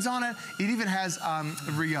blades on it. It even has,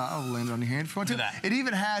 I'll land on your hand if you want to. It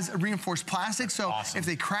even has reinforced plastic, so if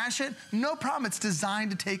they crash it, no problem. It's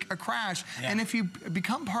designed to take a crash. And if you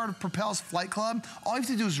become part of Propel's Flight Club, all you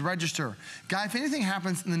have to do is register. Guy, if anything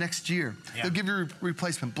happens in the next year, they'll give you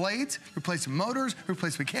replacement blades, replacement motors,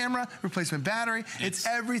 replacement camera, replacement battery. It's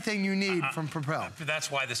everything you need from Propel.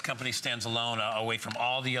 That's why this company stands alone away from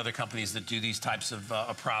all the other companies that do these types of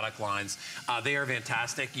product lines. They are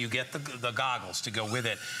fantastic. You get the goggles to go with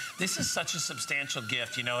it. This is such a substantial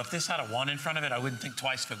gift. You know, if this had a 1 in front of it, I wouldn't think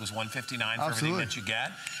twice if it was $159 for everything that you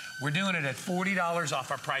get. We're doing it at $40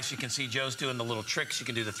 off our price. You can see Joe's doing the little tricks. You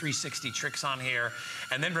can do the 360 tricks on here.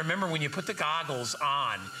 And then remember, when you put the goggles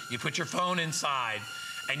on, you put your phone inside,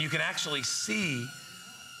 and you can actually see,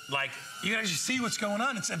 like, you can actually see what's going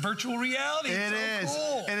on. It's a virtual reality. It is.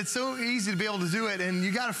 Cool. And it's so easy to be able to do it. And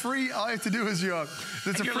you got a free, all you have to do is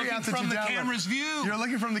it's a free app that you download. From the camera's view. You're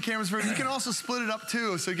looking from the camera's view. You can also split it up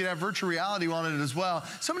too, so you can have virtual reality on it as well.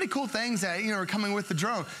 So many cool things that, you know, are coming with the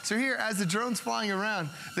drone. So here, as the drone's flying around,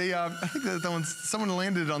 they, I think that someone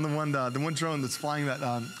landed on the one drone that's flying that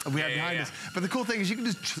we have behind us. But the cool thing is you can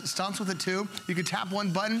do stunts with it too. You can tap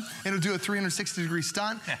one button, it'll do a 360-degree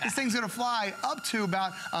stunt. This thing's gonna fly up to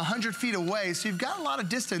about 100 feet away, so you've got a lot of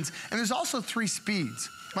distance, and there's also 3 speeds.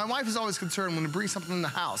 My wife is always concerned when we bring something in the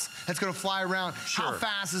house that's going to fly around, how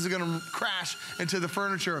fast is it going to crash into the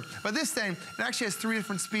furniture? But this thing, it actually has 3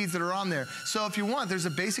 different speeds that are on there. So if you want, there's a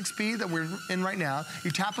basic speed that we're in right now.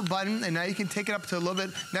 You tap a button, and now you can take it up to a little bit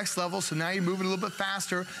next level, so now you're moving a little bit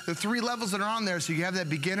faster. The 3 levels that are on there, so you have that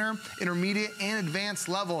beginner, intermediate, and advanced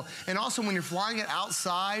level. And also when you're flying it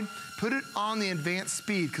outside, put it on the advanced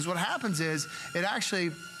speed, because what happens is it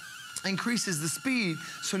actually increases the speed,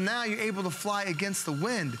 so now you're able to fly against the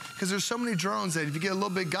wind, because there's so many drones that if you get a little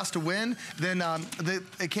bit gust of wind, then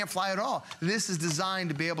they can't fly at all. This is designed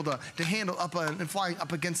to be able to handle up and flying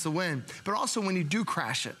up against the wind. But also when you do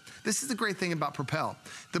crash it, this is the great thing about Propel.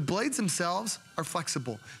 The blades themselves are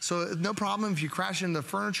flexible, so no problem if you crash into the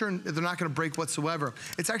furniture, they're not going to break whatsoever.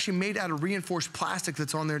 It's actually made out of reinforced plastic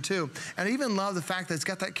that's on there too. And I even love the fact that it's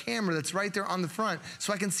got that camera that's right there on the front,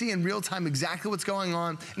 so I can see in real time exactly what's going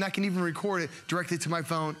on, and I can even record it directly to my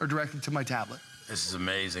phone or directly to my tablet. This is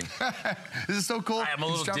amazing. This is so cool. I'm a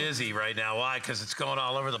little dizzy right now. Why? Because it's going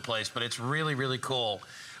all over the place, but it's really, really cool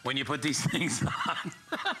when you put these things on.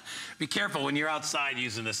 Be careful when you're outside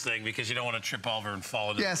using this thing, because you don't want to trip over and fall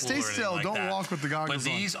into the pool stay still. Like don't walk with the goggles on.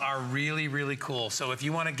 But these are really, really cool. So if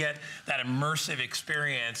you want to get that immersive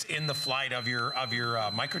experience in the flight of your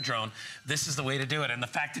micro drone, this is the way to do it. And the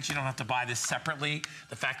fact that you don't have to buy this separately,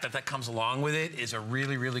 the fact that that comes along with it, is a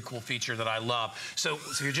really, really cool feature that I love. So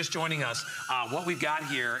you're just joining us. What we've got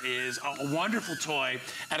here is a wonderful toy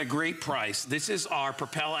at a great price. This is our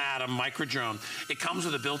Propel Atom micro drone. It comes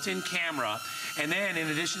with a built-in camera, and then in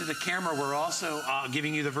addition to the camera, we're also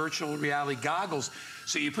giving you the virtual reality goggles.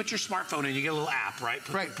 So you put your smartphone in, you get a little app, right?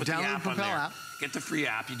 Put the app on there. App. Get the free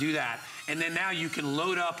app, you do that, and then now you can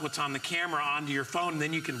load up what's on the camera onto your phone, and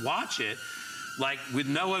then you can watch it like with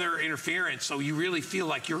no other interference, so you really feel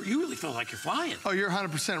like you're flying. Oh, you're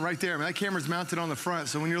 100% right there. I mean, that camera's mounted on the front,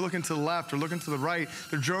 so when you're looking to the left or looking to the right,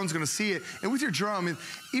 the drone's gonna see it. And with your drone, I mean,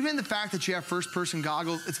 even the fact that you have first-person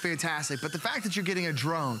goggles, it's fantastic. But the fact that you're getting a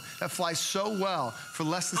drone that flies so well for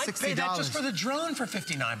less than $60. I'd pay that just for the drone for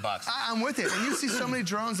 $59. I'm with it. And you see so many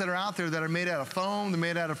drones that are out there that are made out of foam, they're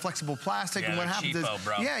made out of flexible plastic, and what happens is,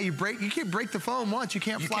 you can't break the foam once, you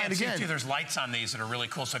can't fly it again. See it too. There's lights on these that are really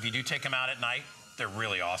cool, so if you do take them out at night, They're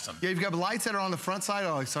really awesome. Yeah, you've got lights that are on the front side.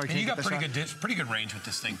 Oh, sorry. And you got pretty good range with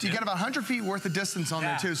this thing, too. You got about 100 feet worth of distance on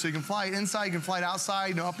there, too. So you can fly it inside, you can fly it outside,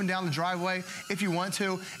 you know, up and down the driveway if you want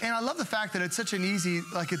to. And I love the fact that it's such an easy,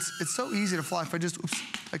 like it's so easy to fly. If I just, oops,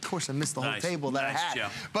 of course I missed the whole table that I had. Joe.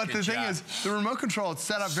 But the thing is, the remote control, it's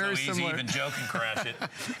set up very similar. So easy, even Joe can crash it.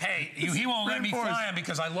 Hey, he won't let me fly him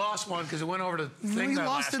because I lost one because it went over the thing We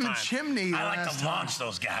lost in the chimney I like to launch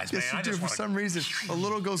those guys, man. Yes, you do. For some reason, a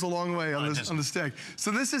little goes a long way on the stick.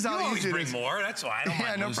 So this is how easy it is. You always bring more. That's why I don't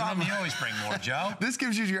mind losing them. You always bring more, Joe. This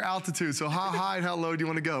gives you your altitude. So how high and how low do you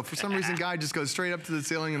want to go? For some reason, Guy just goes straight up to the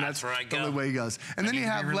ceiling, and that's the only way he goes. And then you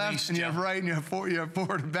have left, and you have right, and you have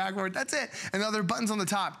forward and backward. That's it. And the other buttons on the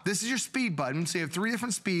top. This is your speed button. So you have 3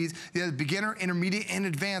 different speeds. You have beginner, intermediate, and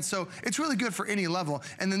advanced. So it's really good for any level.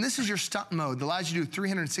 And then this is your stunt mode that allows you to do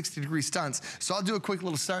 360-degree stunts. So I'll do a quick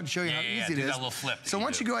little stunt and show you how easy it is. That little flip. So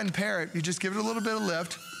once you go ahead and pair it, you just give it a little bit of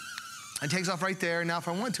lift. It takes off right there. Now if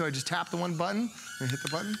I want to, I just tap the one button and hit the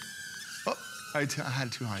button. Oh, I had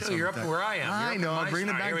it too high. Joe, you're up where I am. I know, I'm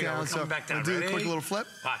bringing it back down. So I'll do a quick little flip.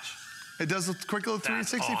 Watch. It does a quick little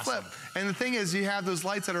 360 flip. And the thing is, you have those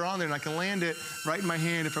lights that are on there, and I can land it right in my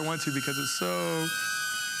hand if I want to because it's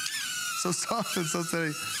so soft and so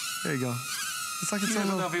steady. There you go. It's like its own I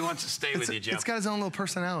don't know if he wants to stay with you, Joe. It's got its own little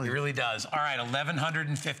personality. It really does. All right,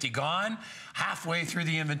 1,150 gone. Halfway through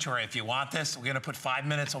the inventory. If you want this, we're going to put 5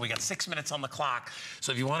 minutes, and we got 6 minutes on the clock.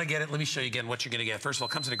 So if you want to get it, let me show you again what you're going to get. First of all,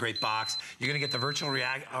 it comes in a great box. You're going to get the virtual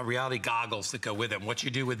reality goggles that go with it. What you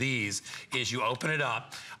do with these is you open it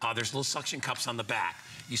up. There's little suction cups on the back.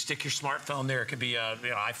 You stick your smartphone there. It could be an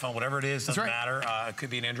iPhone, whatever it is, doesn't matter. It could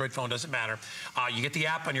be an Android phone, doesn't matter. You get the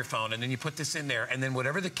app on your phone, and then you put this in there, and then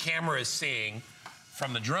whatever the camera is seeing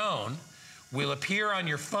from the drone will appear on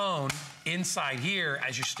your phone inside here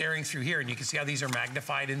as you're staring through here, and you can see how these are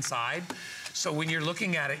magnified inside. So when you're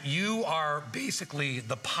looking at it, you are basically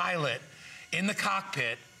the pilot in the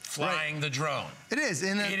cockpit flying the drone. It is.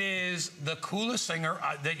 It is the coolest thing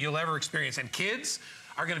that you'll ever experience. And kids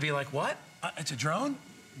are going to be like, what? It's a drone?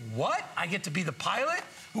 What? I get to be the pilot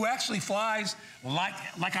who actually flies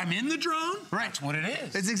like I'm in the drone? Right. That's what it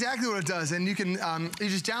is. It's exactly what it does. And you can you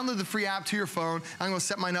just download the free app to your phone. I'm going to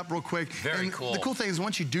set mine up real quick. Very cool. The cool thing is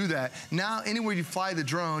once you do that, now anywhere you fly the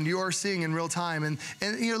drone, you are seeing in real time. And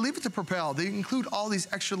you know, leave it to Propel. They include all these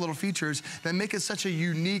extra little features that make it such a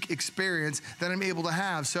unique experience that I'm able to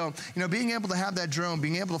have. So, you know, being able to have that drone,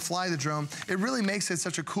 being able to fly the drone, it really makes it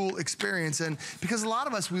such a cool experience. And because a lot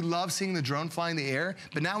of us, we love seeing the drone fly in the air,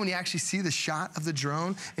 but now when you actually see the shot of the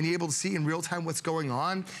drone and you're able to see in real time what's going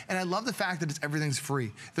on, and I love the fact that everything's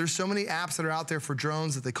free. There's so many apps that are out there for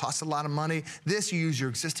drones that they cost a lot of money. This, you use your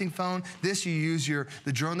existing phone. This, you use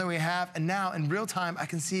the drone that we have. And now, in real time, I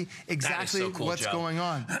can see exactly what's going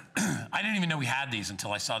on. I didn't even know we had these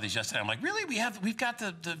until I saw these yesterday. I'm like, really? We've got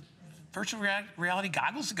the virtual reality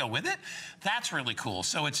goggles to go with it? That's really cool.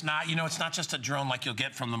 So it's not, you know, it's not just a drone like you'll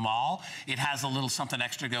get from the mall. It has a little something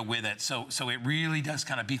extra to go with it. So it really does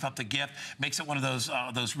kind of beef up the gift, makes it one of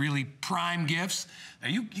those really prime gifts.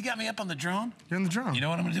 You got me up on the drone? You're on the drone. You know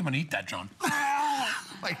what I'm gonna do? I'm gonna eat that drone.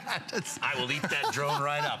 I will eat that drone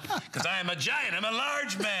right up because I am a giant. I'm a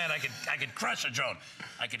large man. I could crush a drone.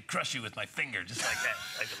 I could crush you with my finger just like that.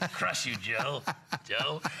 I could crush you, Joe.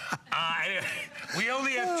 Anyway, we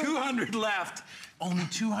only have 200 left. Only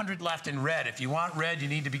 200 left in red. If you want red, you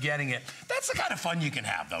need to be getting it. That's the kind of fun you can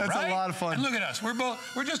have, though, right? That's a lot of fun. And look at us.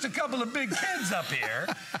 We're just a couple of big kids up here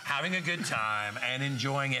having a good time and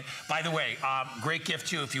enjoying it. By the way, great gift,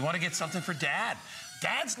 too. If you want to get something for Dad.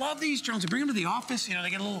 Dads love these drones. They bring them to the office. You know, they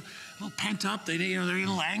get a little pent up. They're a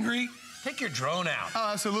little angry. Take your drone out.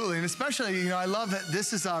 Oh, absolutely. And especially, you know, I love that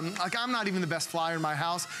this is, like, I'm not even the best flyer in my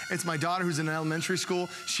house. It's my daughter who's in elementary school.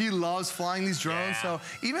 She loves flying these drones. Yeah. So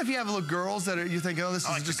even if you have little girls that you think, oh, this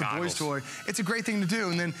is just a boy's toy, it's a great thing to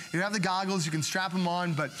do. And then you have the goggles, you can strap them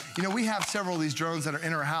on. But, you know, we have several of these drones that are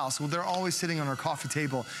in our house. Well, they're always sitting on our coffee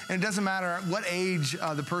table. And it doesn't matter what age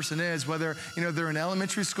the person is, whether, you know, they're in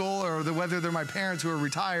elementary school or whether they're my parents who are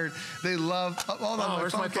retired. They love, hold on,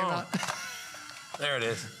 where's my phone? There it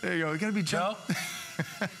is. There you go. You gotta be Joe.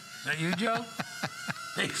 Is that you, Joe?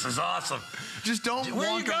 This is awesome. Just don't. Where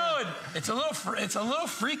are you going? It's a little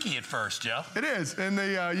freaky at first, Joe. It is, and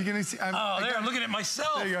you can see. I'm looking at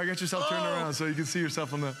myself. There you go. I got yourself turned around so you can see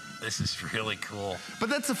yourself on the. This is really cool. But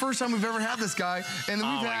that's the first time we've ever had this guy, and then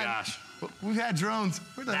we've had. Oh my gosh. We've had drones.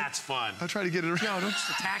 That's fun. I'll try to get it around. Joe, don't just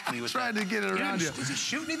attack me with that. Trying to get it around you. Does it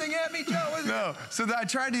shoot anything at me, Joe? No. So I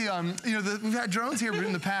tried to, we've had drones here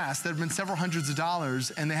in the past that have been several hundreds of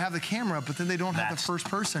dollars, and they have the camera, but then they don't have the first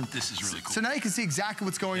person. This is really cool. So now you can see exactly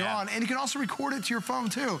what's going on, and you can also record it to your phone,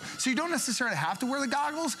 too. So you don't necessarily have to wear the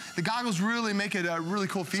goggles. The goggles really make it a really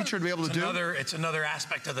cool feature to be able to do. It's another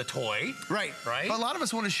aspect of the toy. Right. But a lot of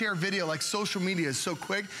us want to share video, like social media is so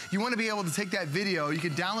quick. You want to be able to take that video, you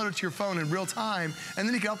can download it to your phone in real time, and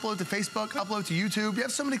then you can upload it to Facebook, upload it to YouTube. You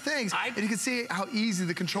have so many things, and you can see how easy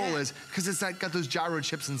the control is, because it's got those gyro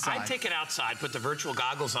chips inside. I'd take it outside, put the virtual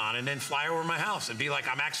goggles on, and then fly over my house and be like,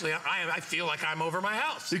 I feel like I'm over my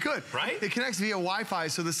house. You could. Right? It connects via Wi-Fi,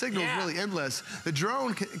 so the signal is really endless. The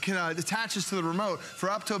drone can attaches to the remote for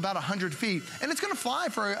up to about 100 feet, and it's going to fly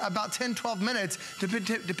for about 10, 12 minutes,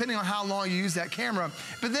 depending on how long you use that camera.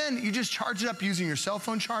 But then you just charge it up using your cell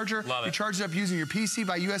phone charger. Love it. You charge it up using your PC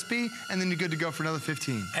by USB, and then you're good to go for another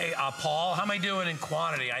 15. Hey, Paul, how am I doing in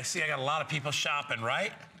quantity? I see I got a lot of people shopping,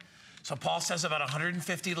 right? So Paul says about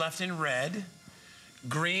 150 left in red,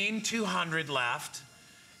 green 200 left,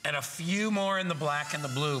 and a few more in the black and the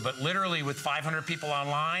blue. But literally with 500 people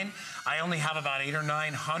online, I only have about 800 or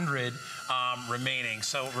 900 remaining.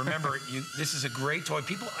 So remember, this is a great toy.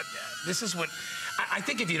 This is what, I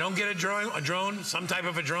think if you don't get a drone, some type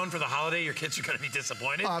of a drone for the holiday, your kids are going to be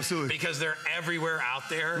disappointed. Oh, absolutely. Because they're everywhere out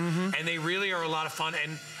there, and they really are a lot of fun.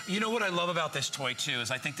 And you know what I love about this toy too is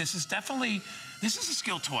I think this is a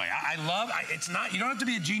skill toy. It's not, you don't have to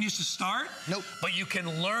be a genius to start. Nope. But you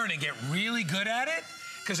can learn and get really good at it.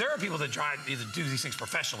 Because there are people that try to do these things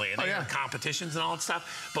professionally, and they have competitions and all that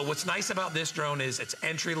stuff. But what's nice about this drone is it's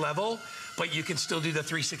entry level, but you can still do the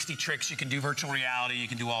 360 tricks. You can do virtual reality. You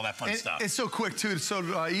can do all that fun stuff. It's so quick too. It's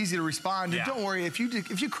so easy to respond. And don't worry, if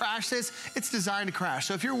you crash this, it's designed to crash.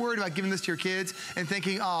 So if you're worried about giving this to your kids and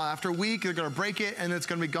thinking, oh, after a week they're going to break it and it's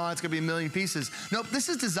going to be gone, it's going to be a million pieces. Nope, this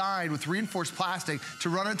is designed with reinforced plastic to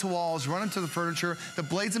run into walls, run into the furniture. The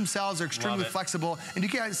blades themselves are extremely flexible, and you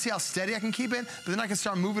can see how steady I can keep it. But then I can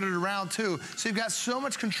start moving it around too. So you've got so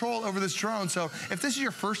much control over this drone. So if this is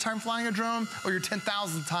your first time flying a drone or your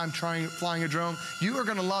 10,000th time flying a drone, you are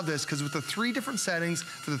going to love this, because with the 3 different settings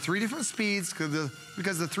for the 3 different speeds,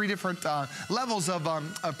 because the 3 different levels of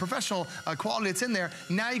professional quality that's in there,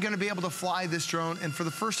 now you're going to be able to fly this drone. And for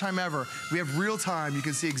the first time ever, we have real time. You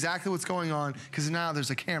can see exactly what's going on, because now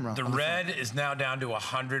there's a camera. The red is now down to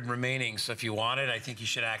 100 remaining. So if you want it, I think you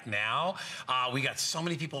should act now. We got so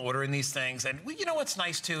many people ordering these things. And you know what's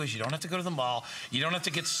nice too is you don't have to go to the mall. You don't have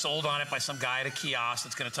to get sold on it by some guy at a kiosk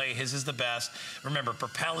that's going to tell you his is the best. Remember,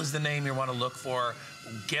 Propel is the name you want to look for.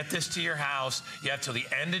 Get this to your house. You have till the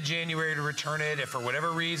end of January to return it. If for whatever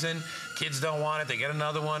reason kids don't want it, they get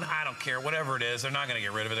another one. I don't care, whatever it is. They're not going to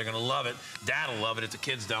get rid of it. They're going to love it. Dad will love it if the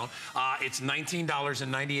kids don't. It's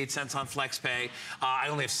 $19.98 on FlexPay. I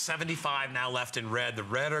only have 75 now left in red. The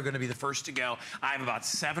red are going to be the first to go. I have about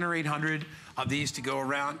 700 or 800 of these to go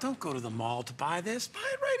around. Don't go to the mall to buy this. Buy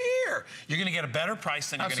it right here. You're going to get a better price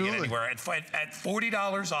than you're going to get anywhere. At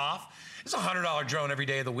 $40 off, it's a $100 drone every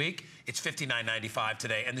day of the week. It's $59.95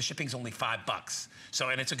 today, and the shipping's only $5. So,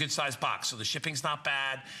 and it's a good size box, so the shipping's not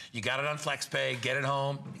bad. You got it on FlexPay, get it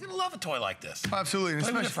home. You're gonna love a toy like this. Absolutely.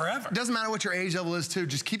 Play with it forever. It doesn't matter what your age level is too,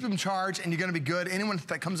 just keep them charged and you're gonna be good. Anyone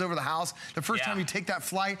that comes over the house, the first time you take that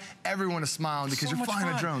flight, everyone is smiling because you're flying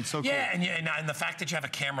a drone. So cool. And the fact that you have a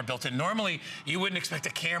camera built in. Normally, you wouldn't expect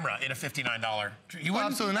a camera in a $59. You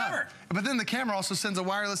wouldn't. Absolutely not. But then the camera also sends a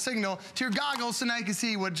wireless signal to your goggles, so now you can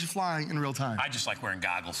see what you're flying in real time. I just like wearing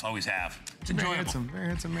goggles, always have. It's enjoyable. enjoyable. Very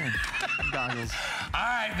handsome man. Goggles. All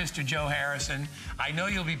right, Mr. Joe Harrison. I know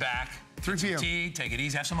you'll be back. 3 p.m. Tea, take it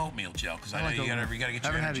easy. Have some oatmeal, Joe, because I know you gotta get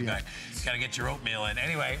your energy back. You gotta get your oatmeal in.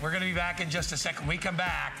 Anyway, we're gonna be back in just a second. When we come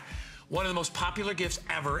back, one of the most popular gifts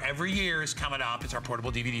ever, every year, is coming up. It's our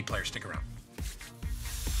portable DVD player. Stick around.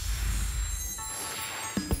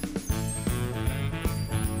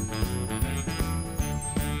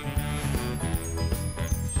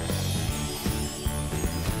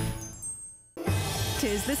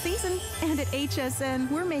 Tis the season, and at HSN,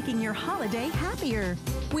 we're making your holiday happier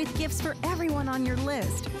with gifts for everyone on your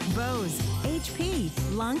list. Bose, HP,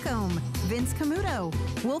 Lancome, Vince Camuto,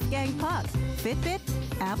 Wolfgang Puck, Fitbit,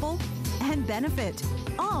 Apple, and Benefit.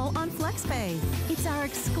 All on FlexPay. It's our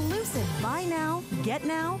exclusive buy now, get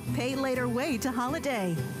now, pay later way to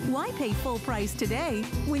holiday. Why pay full price today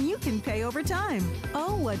when you can pay over time?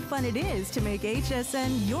 Oh, what fun it is to make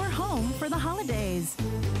HSN your home for the holidays.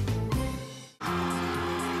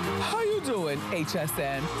 How you doing,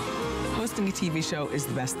 HSN? Hosting a TV show is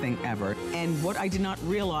the best thing ever. And what I did not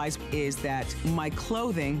realize is that my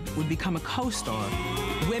clothing would become a co-star.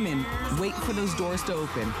 Women wait for those doors to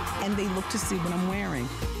open, and they look to see what I'm wearing.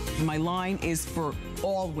 My line is for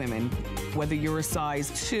all women, whether you're a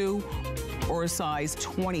size 2 or a size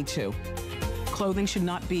 22. Clothing should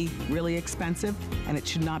not be really expensive, and it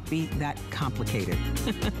should not be that complicated.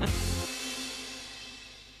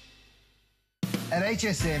 At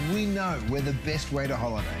HSN, we know we're the best way to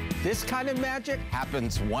holiday. This kind of magic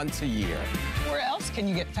happens once a year. Where else can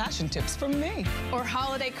you get fashion tips from me? Or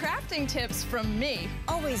holiday crafting tips from me.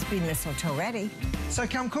 Always be mistletoe ready. So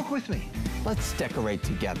come cook with me. Let's decorate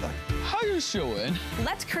together. How you doing?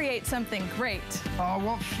 Let's create something great. Oh,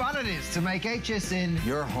 what fun it is to make HSN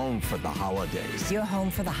You're home for the holidays. You're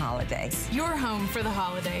home for the holidays. You're home for the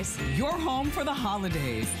holidays. You're home for the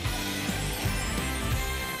holidays.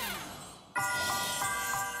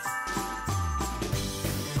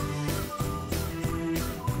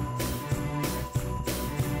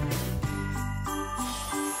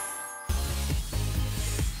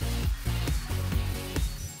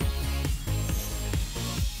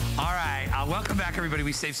 Welcome back, everybody.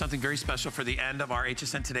 We saved something very special for the end of our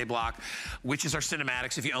HSN Today block, which is our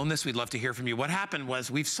cinematics. If you own this, we'd love to hear from you. What happened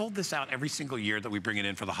was we've sold this out every single year that we bring it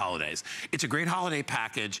in for the holidays. It's a great holiday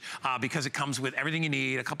package because it comes with everything you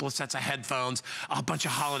need, a couple of sets of headphones, a bunch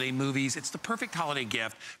of holiday movies. It's the perfect holiday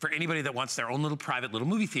gift for anybody that wants their own little private little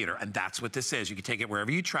movie theater, and that's what this is. You can take it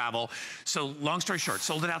wherever you travel. So long story short,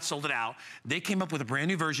 sold it out. They came up with a brand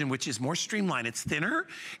new version, which is more streamlined. It's thinner,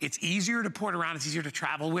 it's easier to port around, it's easier to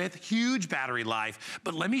travel with, huge battery life.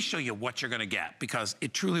 But let me show you what you're gonna get because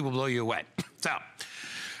it truly will blow you away. So,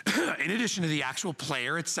 in addition to the actual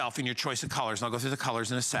player itself and your choice of colors, and I'll go through the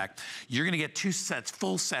colors in a sec, you're gonna get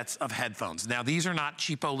full sets of headphones. Now, these are not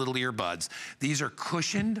cheapo little earbuds. These are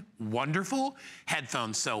cushioned, wonderful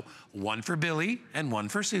headphones. So one for Billy and one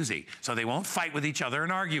for Susie. So they won't fight with each other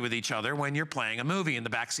and argue with each other when you're playing a movie in the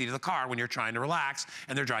back seat of the car when you're trying to relax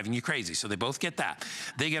and they're driving you crazy. So they both get that.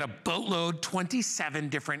 They get a boatload, 27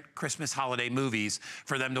 different Christmas holiday movies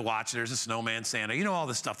for them to watch. There's a snowman, Santa, you know, all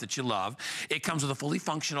the stuff that you love. It comes with a fully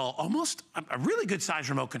functional, almost a really good size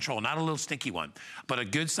remote control, not a little stinky one, but a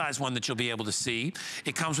good size one that you'll be able to see.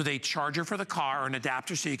 It comes with a charger for the car or an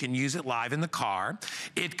adapter so you can use it live in the car.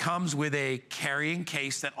 It comes with a carrying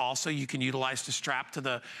case that also you can utilize to strap to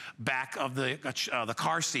the back of the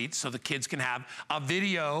car seat so the kids can have a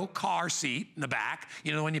video car seat in the back.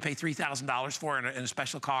 You know, when you pay $3,000 for in a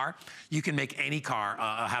special car, you can make any car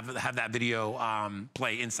have that video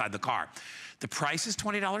play inside the car. The price is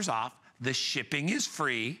 $20 off. The shipping is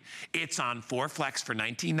free. It's on 4 Flex for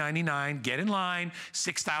 $19.99. Get in line.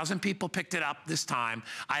 6,000 people picked it up this time.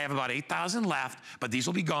 I have about 8,000 left, but these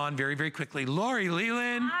will be gone very, very quickly. Lori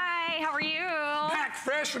Leland. Hi, how are you? Back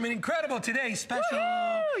fresh from an incredible Today special.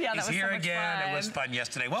 Yeah, that is was here so much again. fun. It was fun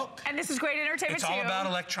yesterday. Well, and this is great entertainment it's too. all about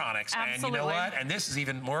electronics. Absolutely. And you know what? And this is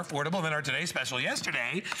even more affordable than our Today special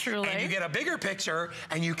yesterday. Truly. And you get a bigger picture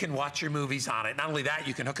and you can watch your movies on it. Not only that,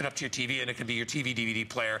 you can hook it up to your TV and it can be your TV DVD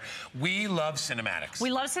player. We love cinematics.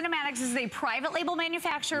 We love Cinematics. This is a private label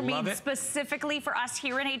manufacturer made specifically for us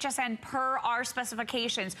here in HSN per our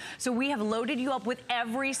specifications. So we have loaded you up with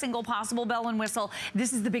every single possible bell and whistle.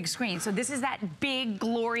 This is the big screen. So this is that big,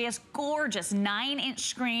 glorious, gorgeous 9-inch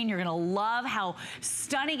screen. You're gonna love how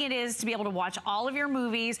stunning it is to be able to watch all of your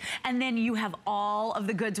movies. And then you have all of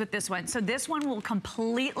the goods with this one. So this one will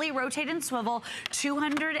completely rotate and swivel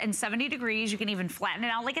 270 degrees. You can even flatten it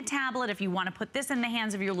out like a tablet if you want to put this in the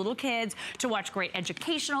hands of your little kids to watch great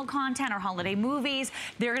educational content or holiday movies.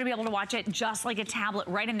 They're gonna be able to watch it just like a tablet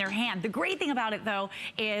right in their hand. The great thing about it though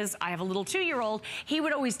is I have a little 2-year-old. He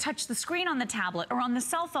would always touch the screen on the tablet or on the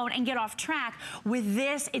cell phone and get off track. With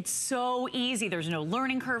this, it's so easy. There's no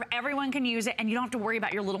learning curve. Everyone can use it and you don't have to worry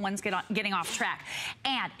about your little ones getting off track.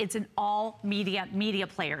 And it's an all media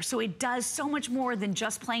player. So it does so much more than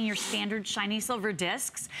just playing your standard shiny silver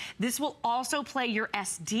discs. This will also play your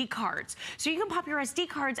SD cards. So you can pop your SD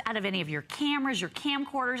cards out of any of your cameras, your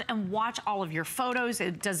camcorders, and watch all of your photos.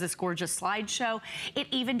 It does this gorgeous slideshow. It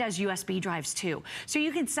even does USB drives too. So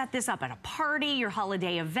you can set this up at a party, your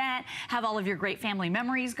holiday event, have all of your great family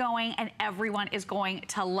memories going, and everyone is going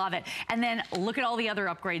to love it. And then look at all the other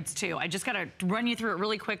upgrades too. I just gotta run you through it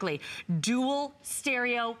really quickly. Dual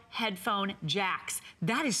stereo headphone jacks.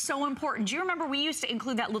 That is so important. Do you remember we used to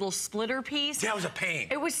include that little splitter piece? That was a pain.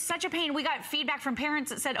 It was such a pain. We got feedback from parents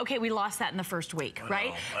that said, okay, we lost that in the first week,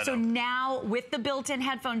 right? I know. So now with the built-in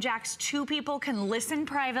headphone jacks, 2 people can listen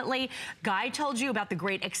privately. Guy told you about the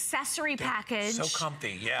great accessory package. So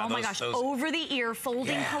comfy, yeah. Oh my gosh, over the ear,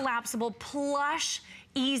 folding, collapsible, plush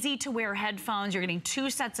easy to wear headphones. You're getting 2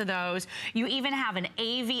 sets of those. You even have an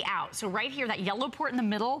AV out. So right here, that yellow port in the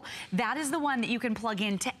middle, that is the one that you can plug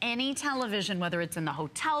into any television, whether it's in the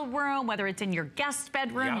hotel room, whether it's in your guest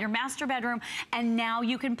bedroom, your master bedroom, and now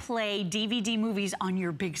you can play DVD movies on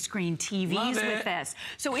your big screen TVs with this.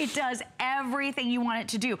 So it does everything you want it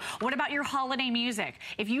to do. What about your holiday music?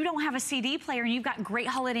 If you don't have a CD player and you've got great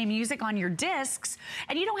holiday music on your discs,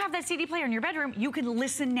 and you don't have that CD player in your bedroom, you can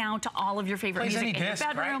listen now to all of your favorite music in your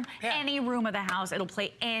bedroom, any room of the house. It'll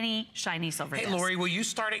play any shiny silver disc. Hey, Lori, will you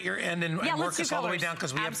start at your end and work us all the way down?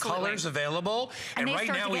 Because we have colors available. And right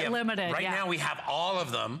now we have limited. Right now we have all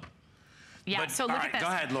of them. Yeah, so look at this. Go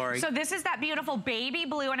ahead, Lori. So this is that beautiful baby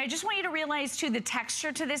blue, and I just want you to realize, too, the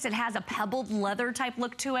texture to this, it has a pebbled leather type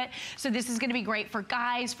look to it. So this is gonna be great for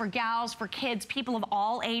guys, for gals, for kids. People of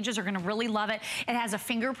all ages are gonna really love it. It has a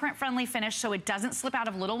fingerprint-friendly finish, so it doesn't slip out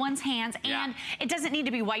of little ones' hands, and it doesn't need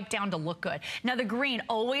to be wiped down to look good. Now, the green,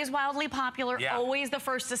 always wildly popular, always the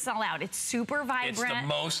first to sell out. It's super vibrant. It's the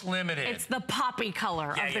most limited. It's the poppy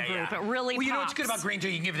color of the group. It really pops. You know what's good about green, too?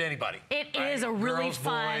 You can give it to anybody. It is a really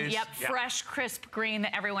fun, fresh, crisp green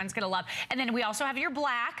that everyone's gonna love. And then we also have your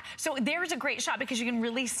black. So there's a great shot because you can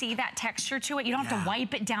really see that texture to it. You don't have to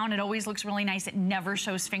wipe it down. It always looks really nice. It never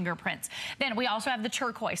shows fingerprints. Then we also have the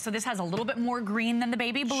turquoise. So this has a little bit more green than the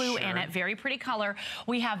baby blue in it. Very pretty color.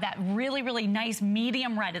 We have that really, really nice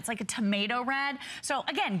medium red. It's like a tomato red. So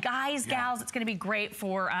again, guys, gals, it's gonna be great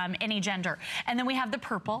for any gender. And then we have the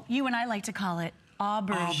purple. You and I like to call it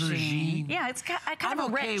aubergine. Yeah, it's kind of rich. I'm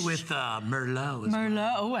okay with Merlot.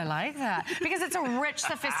 Merlot, oh, I like that. Because it's a rich,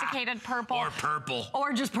 sophisticated purple. Or purple.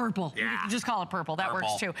 Or just purple. Yeah. You can just call it purple. That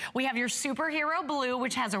works too. We have your superhero blue,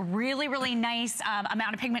 which has a really, really nice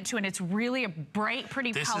amount of pigment to it. It's really a bright,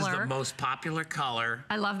 pretty color. This is the most popular color.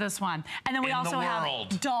 I love this one. And then we also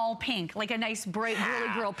have dull pink, like a nice, bright,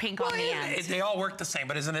 really girl pink on the end. They all work the same,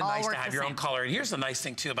 but isn't it nice to have your own color? And here's the nice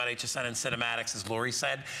thing too about HSN and Cinematics, as Lori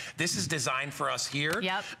said, this is designed for us here.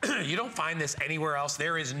 You don't find this anywhere else.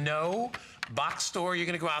 There is no box store. You're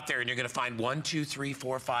going to go out there and you're going to find 1, 2, 3,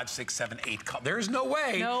 4, 5, 6, 7, 8 colors. There is no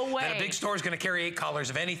way that a big store is going to carry 8 colors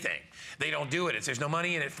of anything. They don't do it. There's no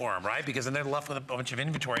money in it for them, right? Because then they're left with a bunch of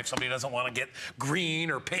inventory. If somebody doesn't want to get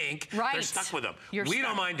green or pink, they're stuck with them. We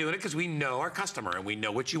don't mind doing it because we know our customer and we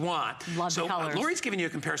know what you want. Love the colors. Lori's giving you a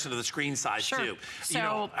comparison of the screen size too.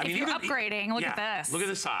 So if you're upgrading, look at this. Look at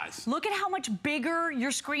the size. Look at how much bigger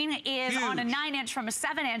your screen is on a 9-inch from a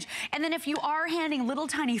 7-inch. And then if you are handing little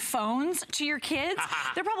tiny phones to your kids,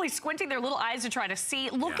 they're probably squinting their little eyes to try to see.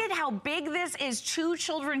 Look at how big this is. 2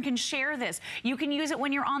 children can share this. You can use it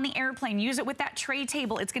when you're on the airplane. Use it with that tray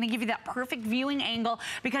table. It's going to give you that perfect viewing angle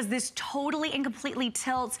because this totally and completely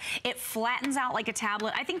tilts. It flattens out like a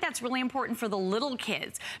tablet. I think that's really important for the little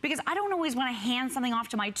kids because I don't always want to hand something off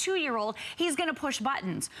to my 2-year-old. He's going to push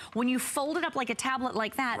buttons. When you fold it up like a tablet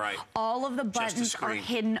like that, all of the buttons are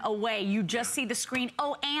hidden away. You just see the screen.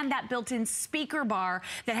 Oh, and that built-in speaker bar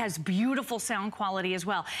that has beautiful sound quality as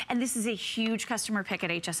well. And this is a huge customer pick at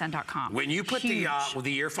hsn.com. When you put the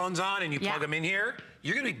earphones on and you plug them in here,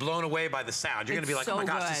 you're going to be blown away by the sound. You're going to be like, oh my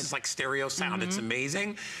gosh, this is like stereo sound. It's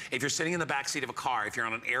amazing. If you're sitting in the back seat of a car, if you're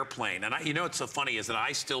on an airplane, and you know what's so funny is that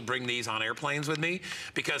I still bring these on airplanes with me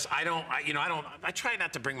because I try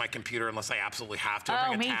not to bring my computer unless I absolutely have to.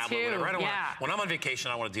 I bring a tablet, whatever. I don't want, when I'm on vacation,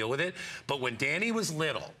 I want to deal with it. But when Danny was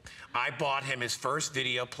little, I bought him his first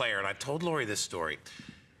video player, and I told Lori this story.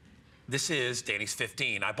 This is, Danny's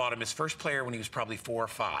 15. I bought him his first player when he was probably 4 or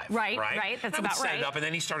 5. Right. That's about set it up, and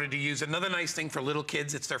then he started to use another nice thing for little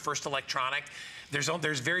kids. It's their first electronic.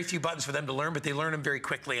 There's very few buttons for them to learn, but they learn them very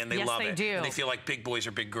quickly, and they love it. Yes, they do. And they feel like big boys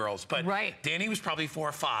or big girls. But Danny was probably 4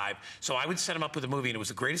 or 5, so I would set him up with a movie, and it was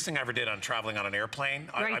the greatest thing I ever did on traveling on an airplane.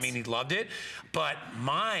 I mean, he loved it. But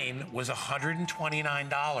mine was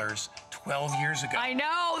 $129 12 years ago. I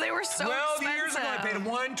know, they were so expensive. 12 years ago, I paid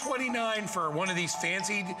 $129 for one of these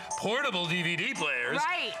fancy portable DVD players.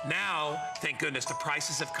 Now, thank goodness, the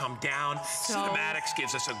prices have come down. Cinematics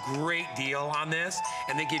gives us a great deal on this,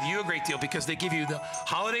 and they give you a great deal because they give you the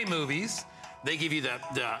holiday movies, they give you the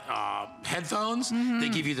headphones, they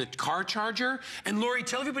give you the car charger. And Lori,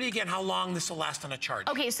 tell everybody again how long this will last on a charge.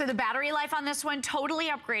 Okay, so the battery life on this one, totally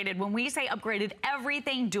upgraded. When we say upgraded,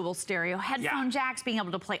 everything, dual stereo headphone jacks, being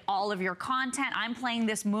able to play all of your content. I'm playing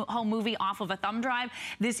this home movie off of a thumb drive.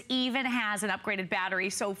 This even has an upgraded battery,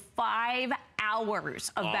 so 5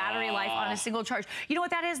 hours of battery life on a single charge. You know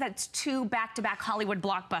what that is? That's 2 back-to-back Hollywood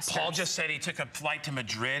blockbusters. Paul just said he took a flight to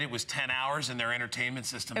Madrid. It was 10 hours and their entertainment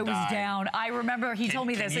system died. It was down. I remember he told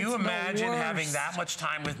me this. Can you imagine having that much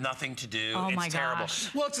time with nothing to do? Oh my it's terrible.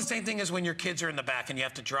 gosh. Well, it's the same thing as when your kids are in the back and you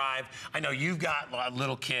have to drive. I know you've got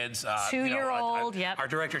little kids. 2-year-old, yep. Our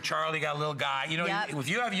director, Charlie, got a little guy. You know, if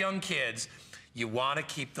you have young kids, you want to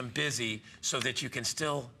keep them busy so that you can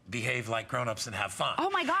still behave like grown-ups and have fun. Oh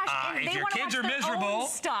my gosh, and if they your want to kids watch are their miserable, own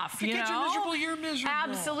stuff, if your kids are miserable, you're miserable.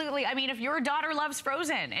 Absolutely. I mean, if your daughter loves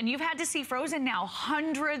Frozen, and you've had to see Frozen now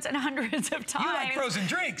hundreds and hundreds of times. You like frozen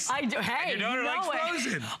drinks. I do. Hey, and your daughter likes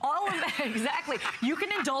Frozen. All of that, exactly. You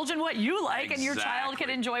can indulge in what you like, and your child can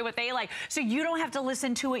enjoy what they like. So you don't have to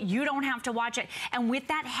listen to it. You don't have to watch it. And with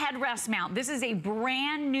that headrest mount, this is a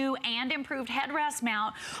brand new and improved headrest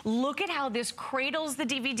mount. Look at how this cradles the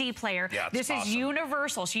DVD player. Yeah, this awesome. is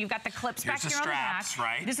universal. So you've got the clips back here on the back.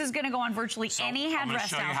 Right? This is going to go on virtually any headrest out there. I'm going to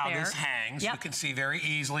show you how this hangs. You can see very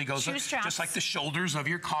easily. Goes up, just like the shoulders of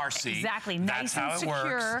your car seat. Exactly. Nice and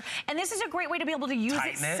secure. And this is a great way to be able to use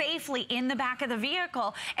it safely in the back of the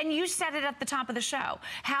vehicle. And you said it at the top of the show.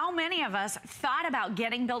 How many of us thought about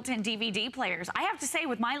getting built-in DVD players? I have to say,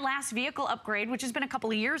 with my last vehicle upgrade, which has been a couple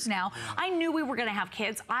of years now, I knew we were going to have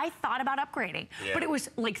kids. I thought about upgrading. But it was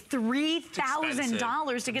like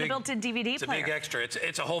 $3,000 to get a built-in DVD player. It's a big extra.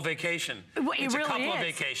 It's a whole vacation. It's really a couple of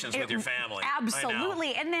vacations with your family.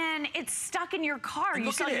 Absolutely. And then it's stuck in your car.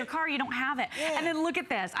 You sell your car, you don't have it. And then look at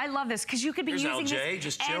this. I love this because you could be using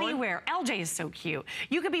this anywhere. LJ is so cute.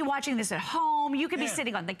 You could be watching this at home. You could be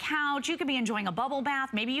sitting on the couch. You could be enjoying a bubble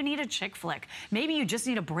bath. Maybe you need a chick flick. Maybe you just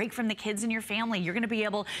need a break from the kids and your family. You're going to be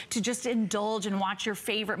able to just indulge and watch your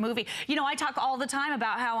favorite movie. You know, I talk all the time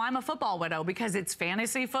about how I'm a football widow because it's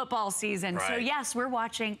fantasy football season. So yes, we're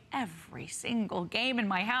watching every single game in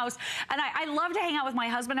my house. And I love to hang out with my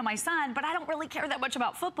husband and my son, but I don't really care that much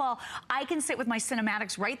about football. I can sit with my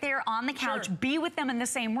cinematics right there on the couch, be with them in the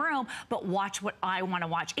same room, but watch what I want to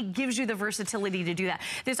watch. It gives you the versatility to do that.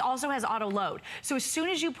 This also has auto load. So as soon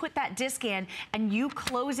as you put that disc in and you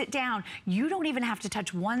close it down, you don't even have to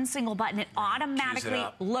touch one single button. It automatically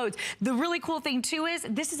loads. The really cool thing too is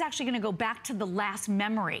this is actually going to go back to the last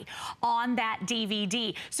memory on that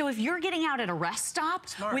DVD. So if you're getting out at a rest stop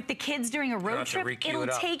with the kids during a road trip, it'll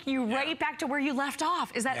take you right back to where you left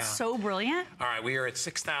off. Is that so brilliant? All right, we are at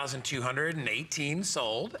 6,218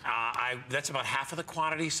 sold. That's about half of the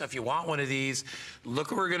quantity, so if you want one of these,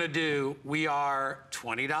 look what we're gonna do. We are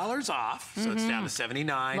 $20 off, so it's down to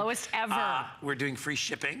 $79. Lowest ever. We're doing free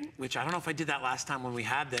shipping, which I don't know if I did that last time when we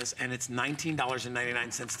had this, and it's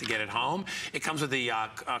 $19.99 to get it home. It comes with the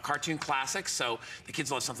cartoon classics, so the kids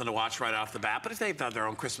will have something to watch right off the bat, but if they've done their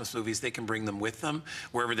own Christmas movies, they can bring them with them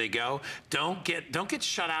wherever they go. Don't get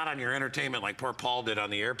shut out on your entertainment like poor Paul did on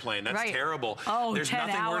the airplane. That's terrible. Oh, there's 10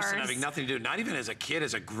 nothing hours. worse than having nothing to do. Not even as a kid,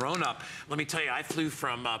 as a grown-up. Let me tell you, I flew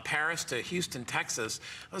from Paris to Houston, Texas.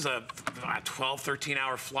 It was a 12,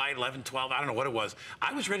 13-hour flight, 11, 12, I don't know what it was.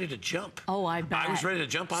 I was ready to jump. Oh, I bet. I was ready to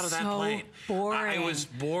jump out of that plane. Boring. It was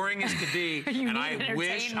boring as could be, and I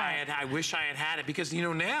wish I had had it because you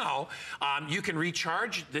know now you can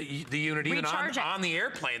recharge the unit even on the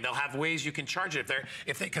airplane. They'll have ways you can charge it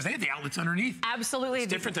because they have the outlets underneath. Absolutely. It's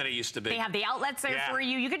different than it used to be. They have the outlets there for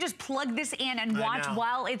you. You could just plug this in and watch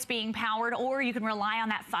while it's being powered, or you can rely on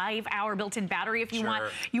that 5-hour built-in battery if you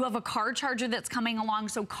want. You have a car charger that's coming along,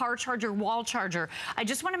 so car charger, wall charger. I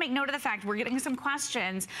just want to make note of the fact we're getting some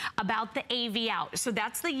questions about the AV out. So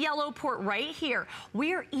that's the yellow port right here.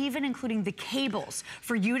 We are even including the cables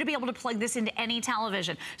for you to be able to plug this into any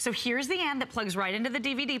television. So here's the end that plugs right into the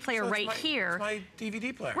DVD player here. It's my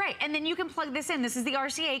DVD player. Right, and then you can plug this in. This is the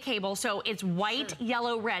RCA cable, so it's white,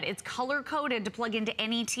 yellow, red. It's color-coded to plug into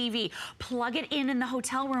any TV. Plug it in the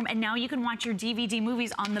hotel room, and now you can watch your DVD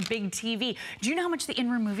movies on the big TV. Do you know how much the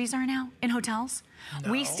in-room movies are now in hotels?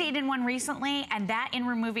 No. We stayed in one recently, and that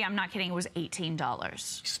in-room movie, I'm not kidding, it was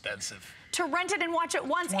 $18. Expensive. To rent it and watch it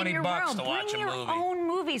once in your room. Bring your own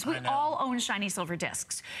movies. We all own shiny silver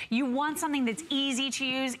discs. You want something that's easy to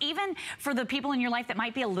use, even for the people in your life that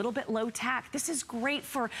might be a little bit low tech. This is great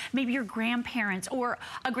for maybe your grandparents or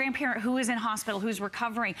a grandparent who is in hospital, who's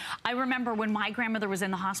recovering. I remember when my grandmother was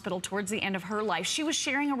in the hospital towards the end of her life, she was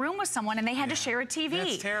sharing a room with someone and they had to share a TV.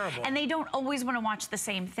 That's terrible. And they don't always want to watch the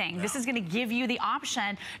same thing. No. This is going to give you the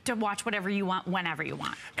option to watch whatever you want, whenever you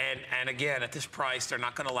want. And again, at this price, they're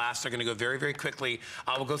not going to last. They're going to go very, very quickly.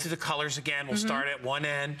 We'll go through the colors again. We'll start at 1A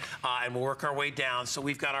in, and we'll work our way down. So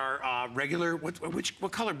we've got our regular,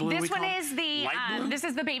 what color blue? This one is the this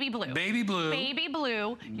is the baby blue. Baby blue. Baby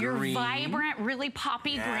blue. Your vibrant, really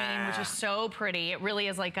poppy green, which is so pretty. It really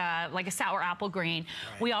is like a sour apple green.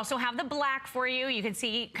 Right. We also have the black for you. You can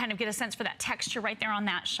see, kind of get a sense for that texture right there on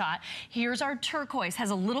that shot. Here's our turquoise. Has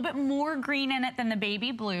a little bit more green in it than the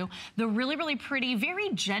baby blue. The really, really pretty, very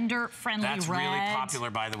gender-friendly red. That's really popular,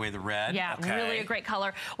 by the way, the red. Yeah, really a great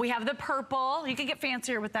color. We have the purple. You can get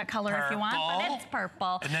fancier with that color if you want, but it's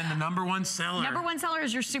purple. And then the number one seller. Number one seller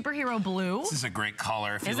is your superhero blue. This is a great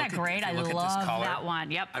color. Isn't that great? I love that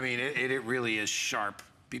one. Yep. I mean, it really is sharp.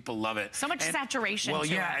 People love it. So much saturation. Well, to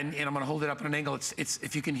yeah, it. And I'm going to hold it up at an angle. It's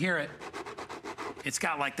if you can hear it. It's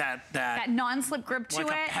got like that non-slip grip to it.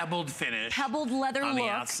 Like a pebbled finish. Pebbled leather on look. the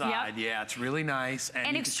outside. Yep. Yeah, it's really nice.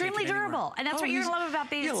 And extremely durable. And that's what you're going to love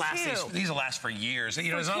about these, too. These will last for years.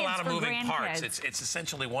 You know, there's not a lot of moving parts. It's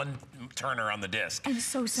essentially one turner on the disc. And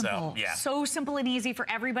so simple. So, yeah. So simple and easy for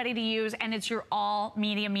everybody to use. And it's your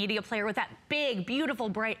all-media player with that big, beautiful,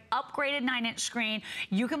 bright, upgraded 9-inch screen.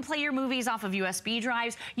 You can play your movies off of USB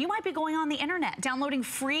drives. You might be going on the internet, downloading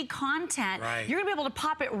free content. Right. You're going to be able to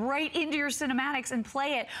pop it right into your cinematics and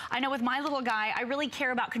play it. I know with my little guy, I really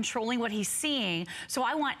care about controlling what he's seeing. So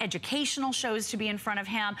I want educational shows to be in front of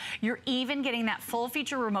him. You're even getting that full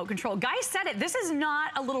feature remote control. Guy said it. This is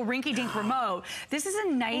not a little rinky-dink remote. This is a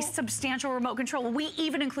nice, substantial remote control. We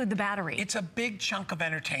even include the battery. It's a big chunk of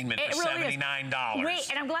entertainment for really $79. Wait,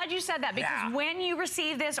 and I'm glad you said that because when you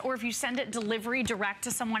receive this or if you send it delivery direct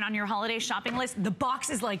to someone on your holiday shopping list, the box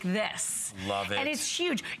is like this. Love it. And it's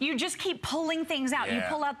huge. You just keep pulling things out. You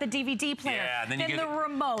pull out the DVD player, then the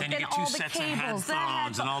remote, then all the cables, the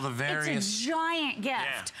headphones, and all the various. It's a giant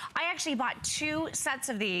gift. I actually bought 2 sets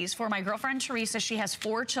of these for my girlfriend Teresa. She has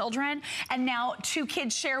 4 children, and now 2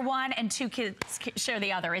 kids share one and 2 kids share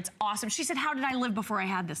the other. It's awesome. She said, "How did I live before I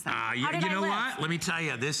had this thing? How did I live?" What? Let me tell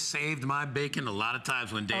you, this saved my bacon a lot of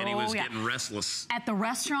times when Danny was getting restless. At the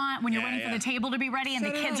restaurant, when you're waiting for the table to be ready, and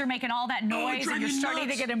the kids are making all that noise, and you're starting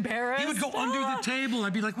to get embarrassed. He would go under the table.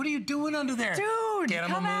 I'd be like, "What are you doing under there, dude? Get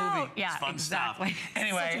him a movie." Out. Yeah, it's fun exactly. stuff.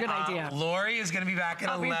 Anyway, such a good idea. Lori is going to be back at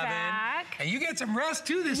 11. And you get some rest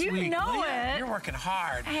too this week. You know it. You're working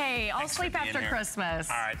hard. Hey, I'll sleep after Christmas.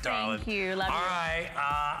 All right, darling. Thank you. Love you. All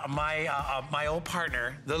right, my old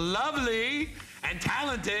partner, the lovely and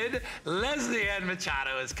talented Leslie Ann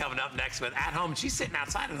Machado is coming up next with At Home. She's sitting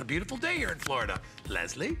outside on a beautiful day here in Florida.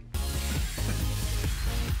 Leslie.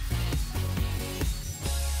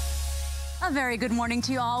 A very good morning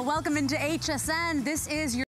to you all. Welcome into HSN. This is your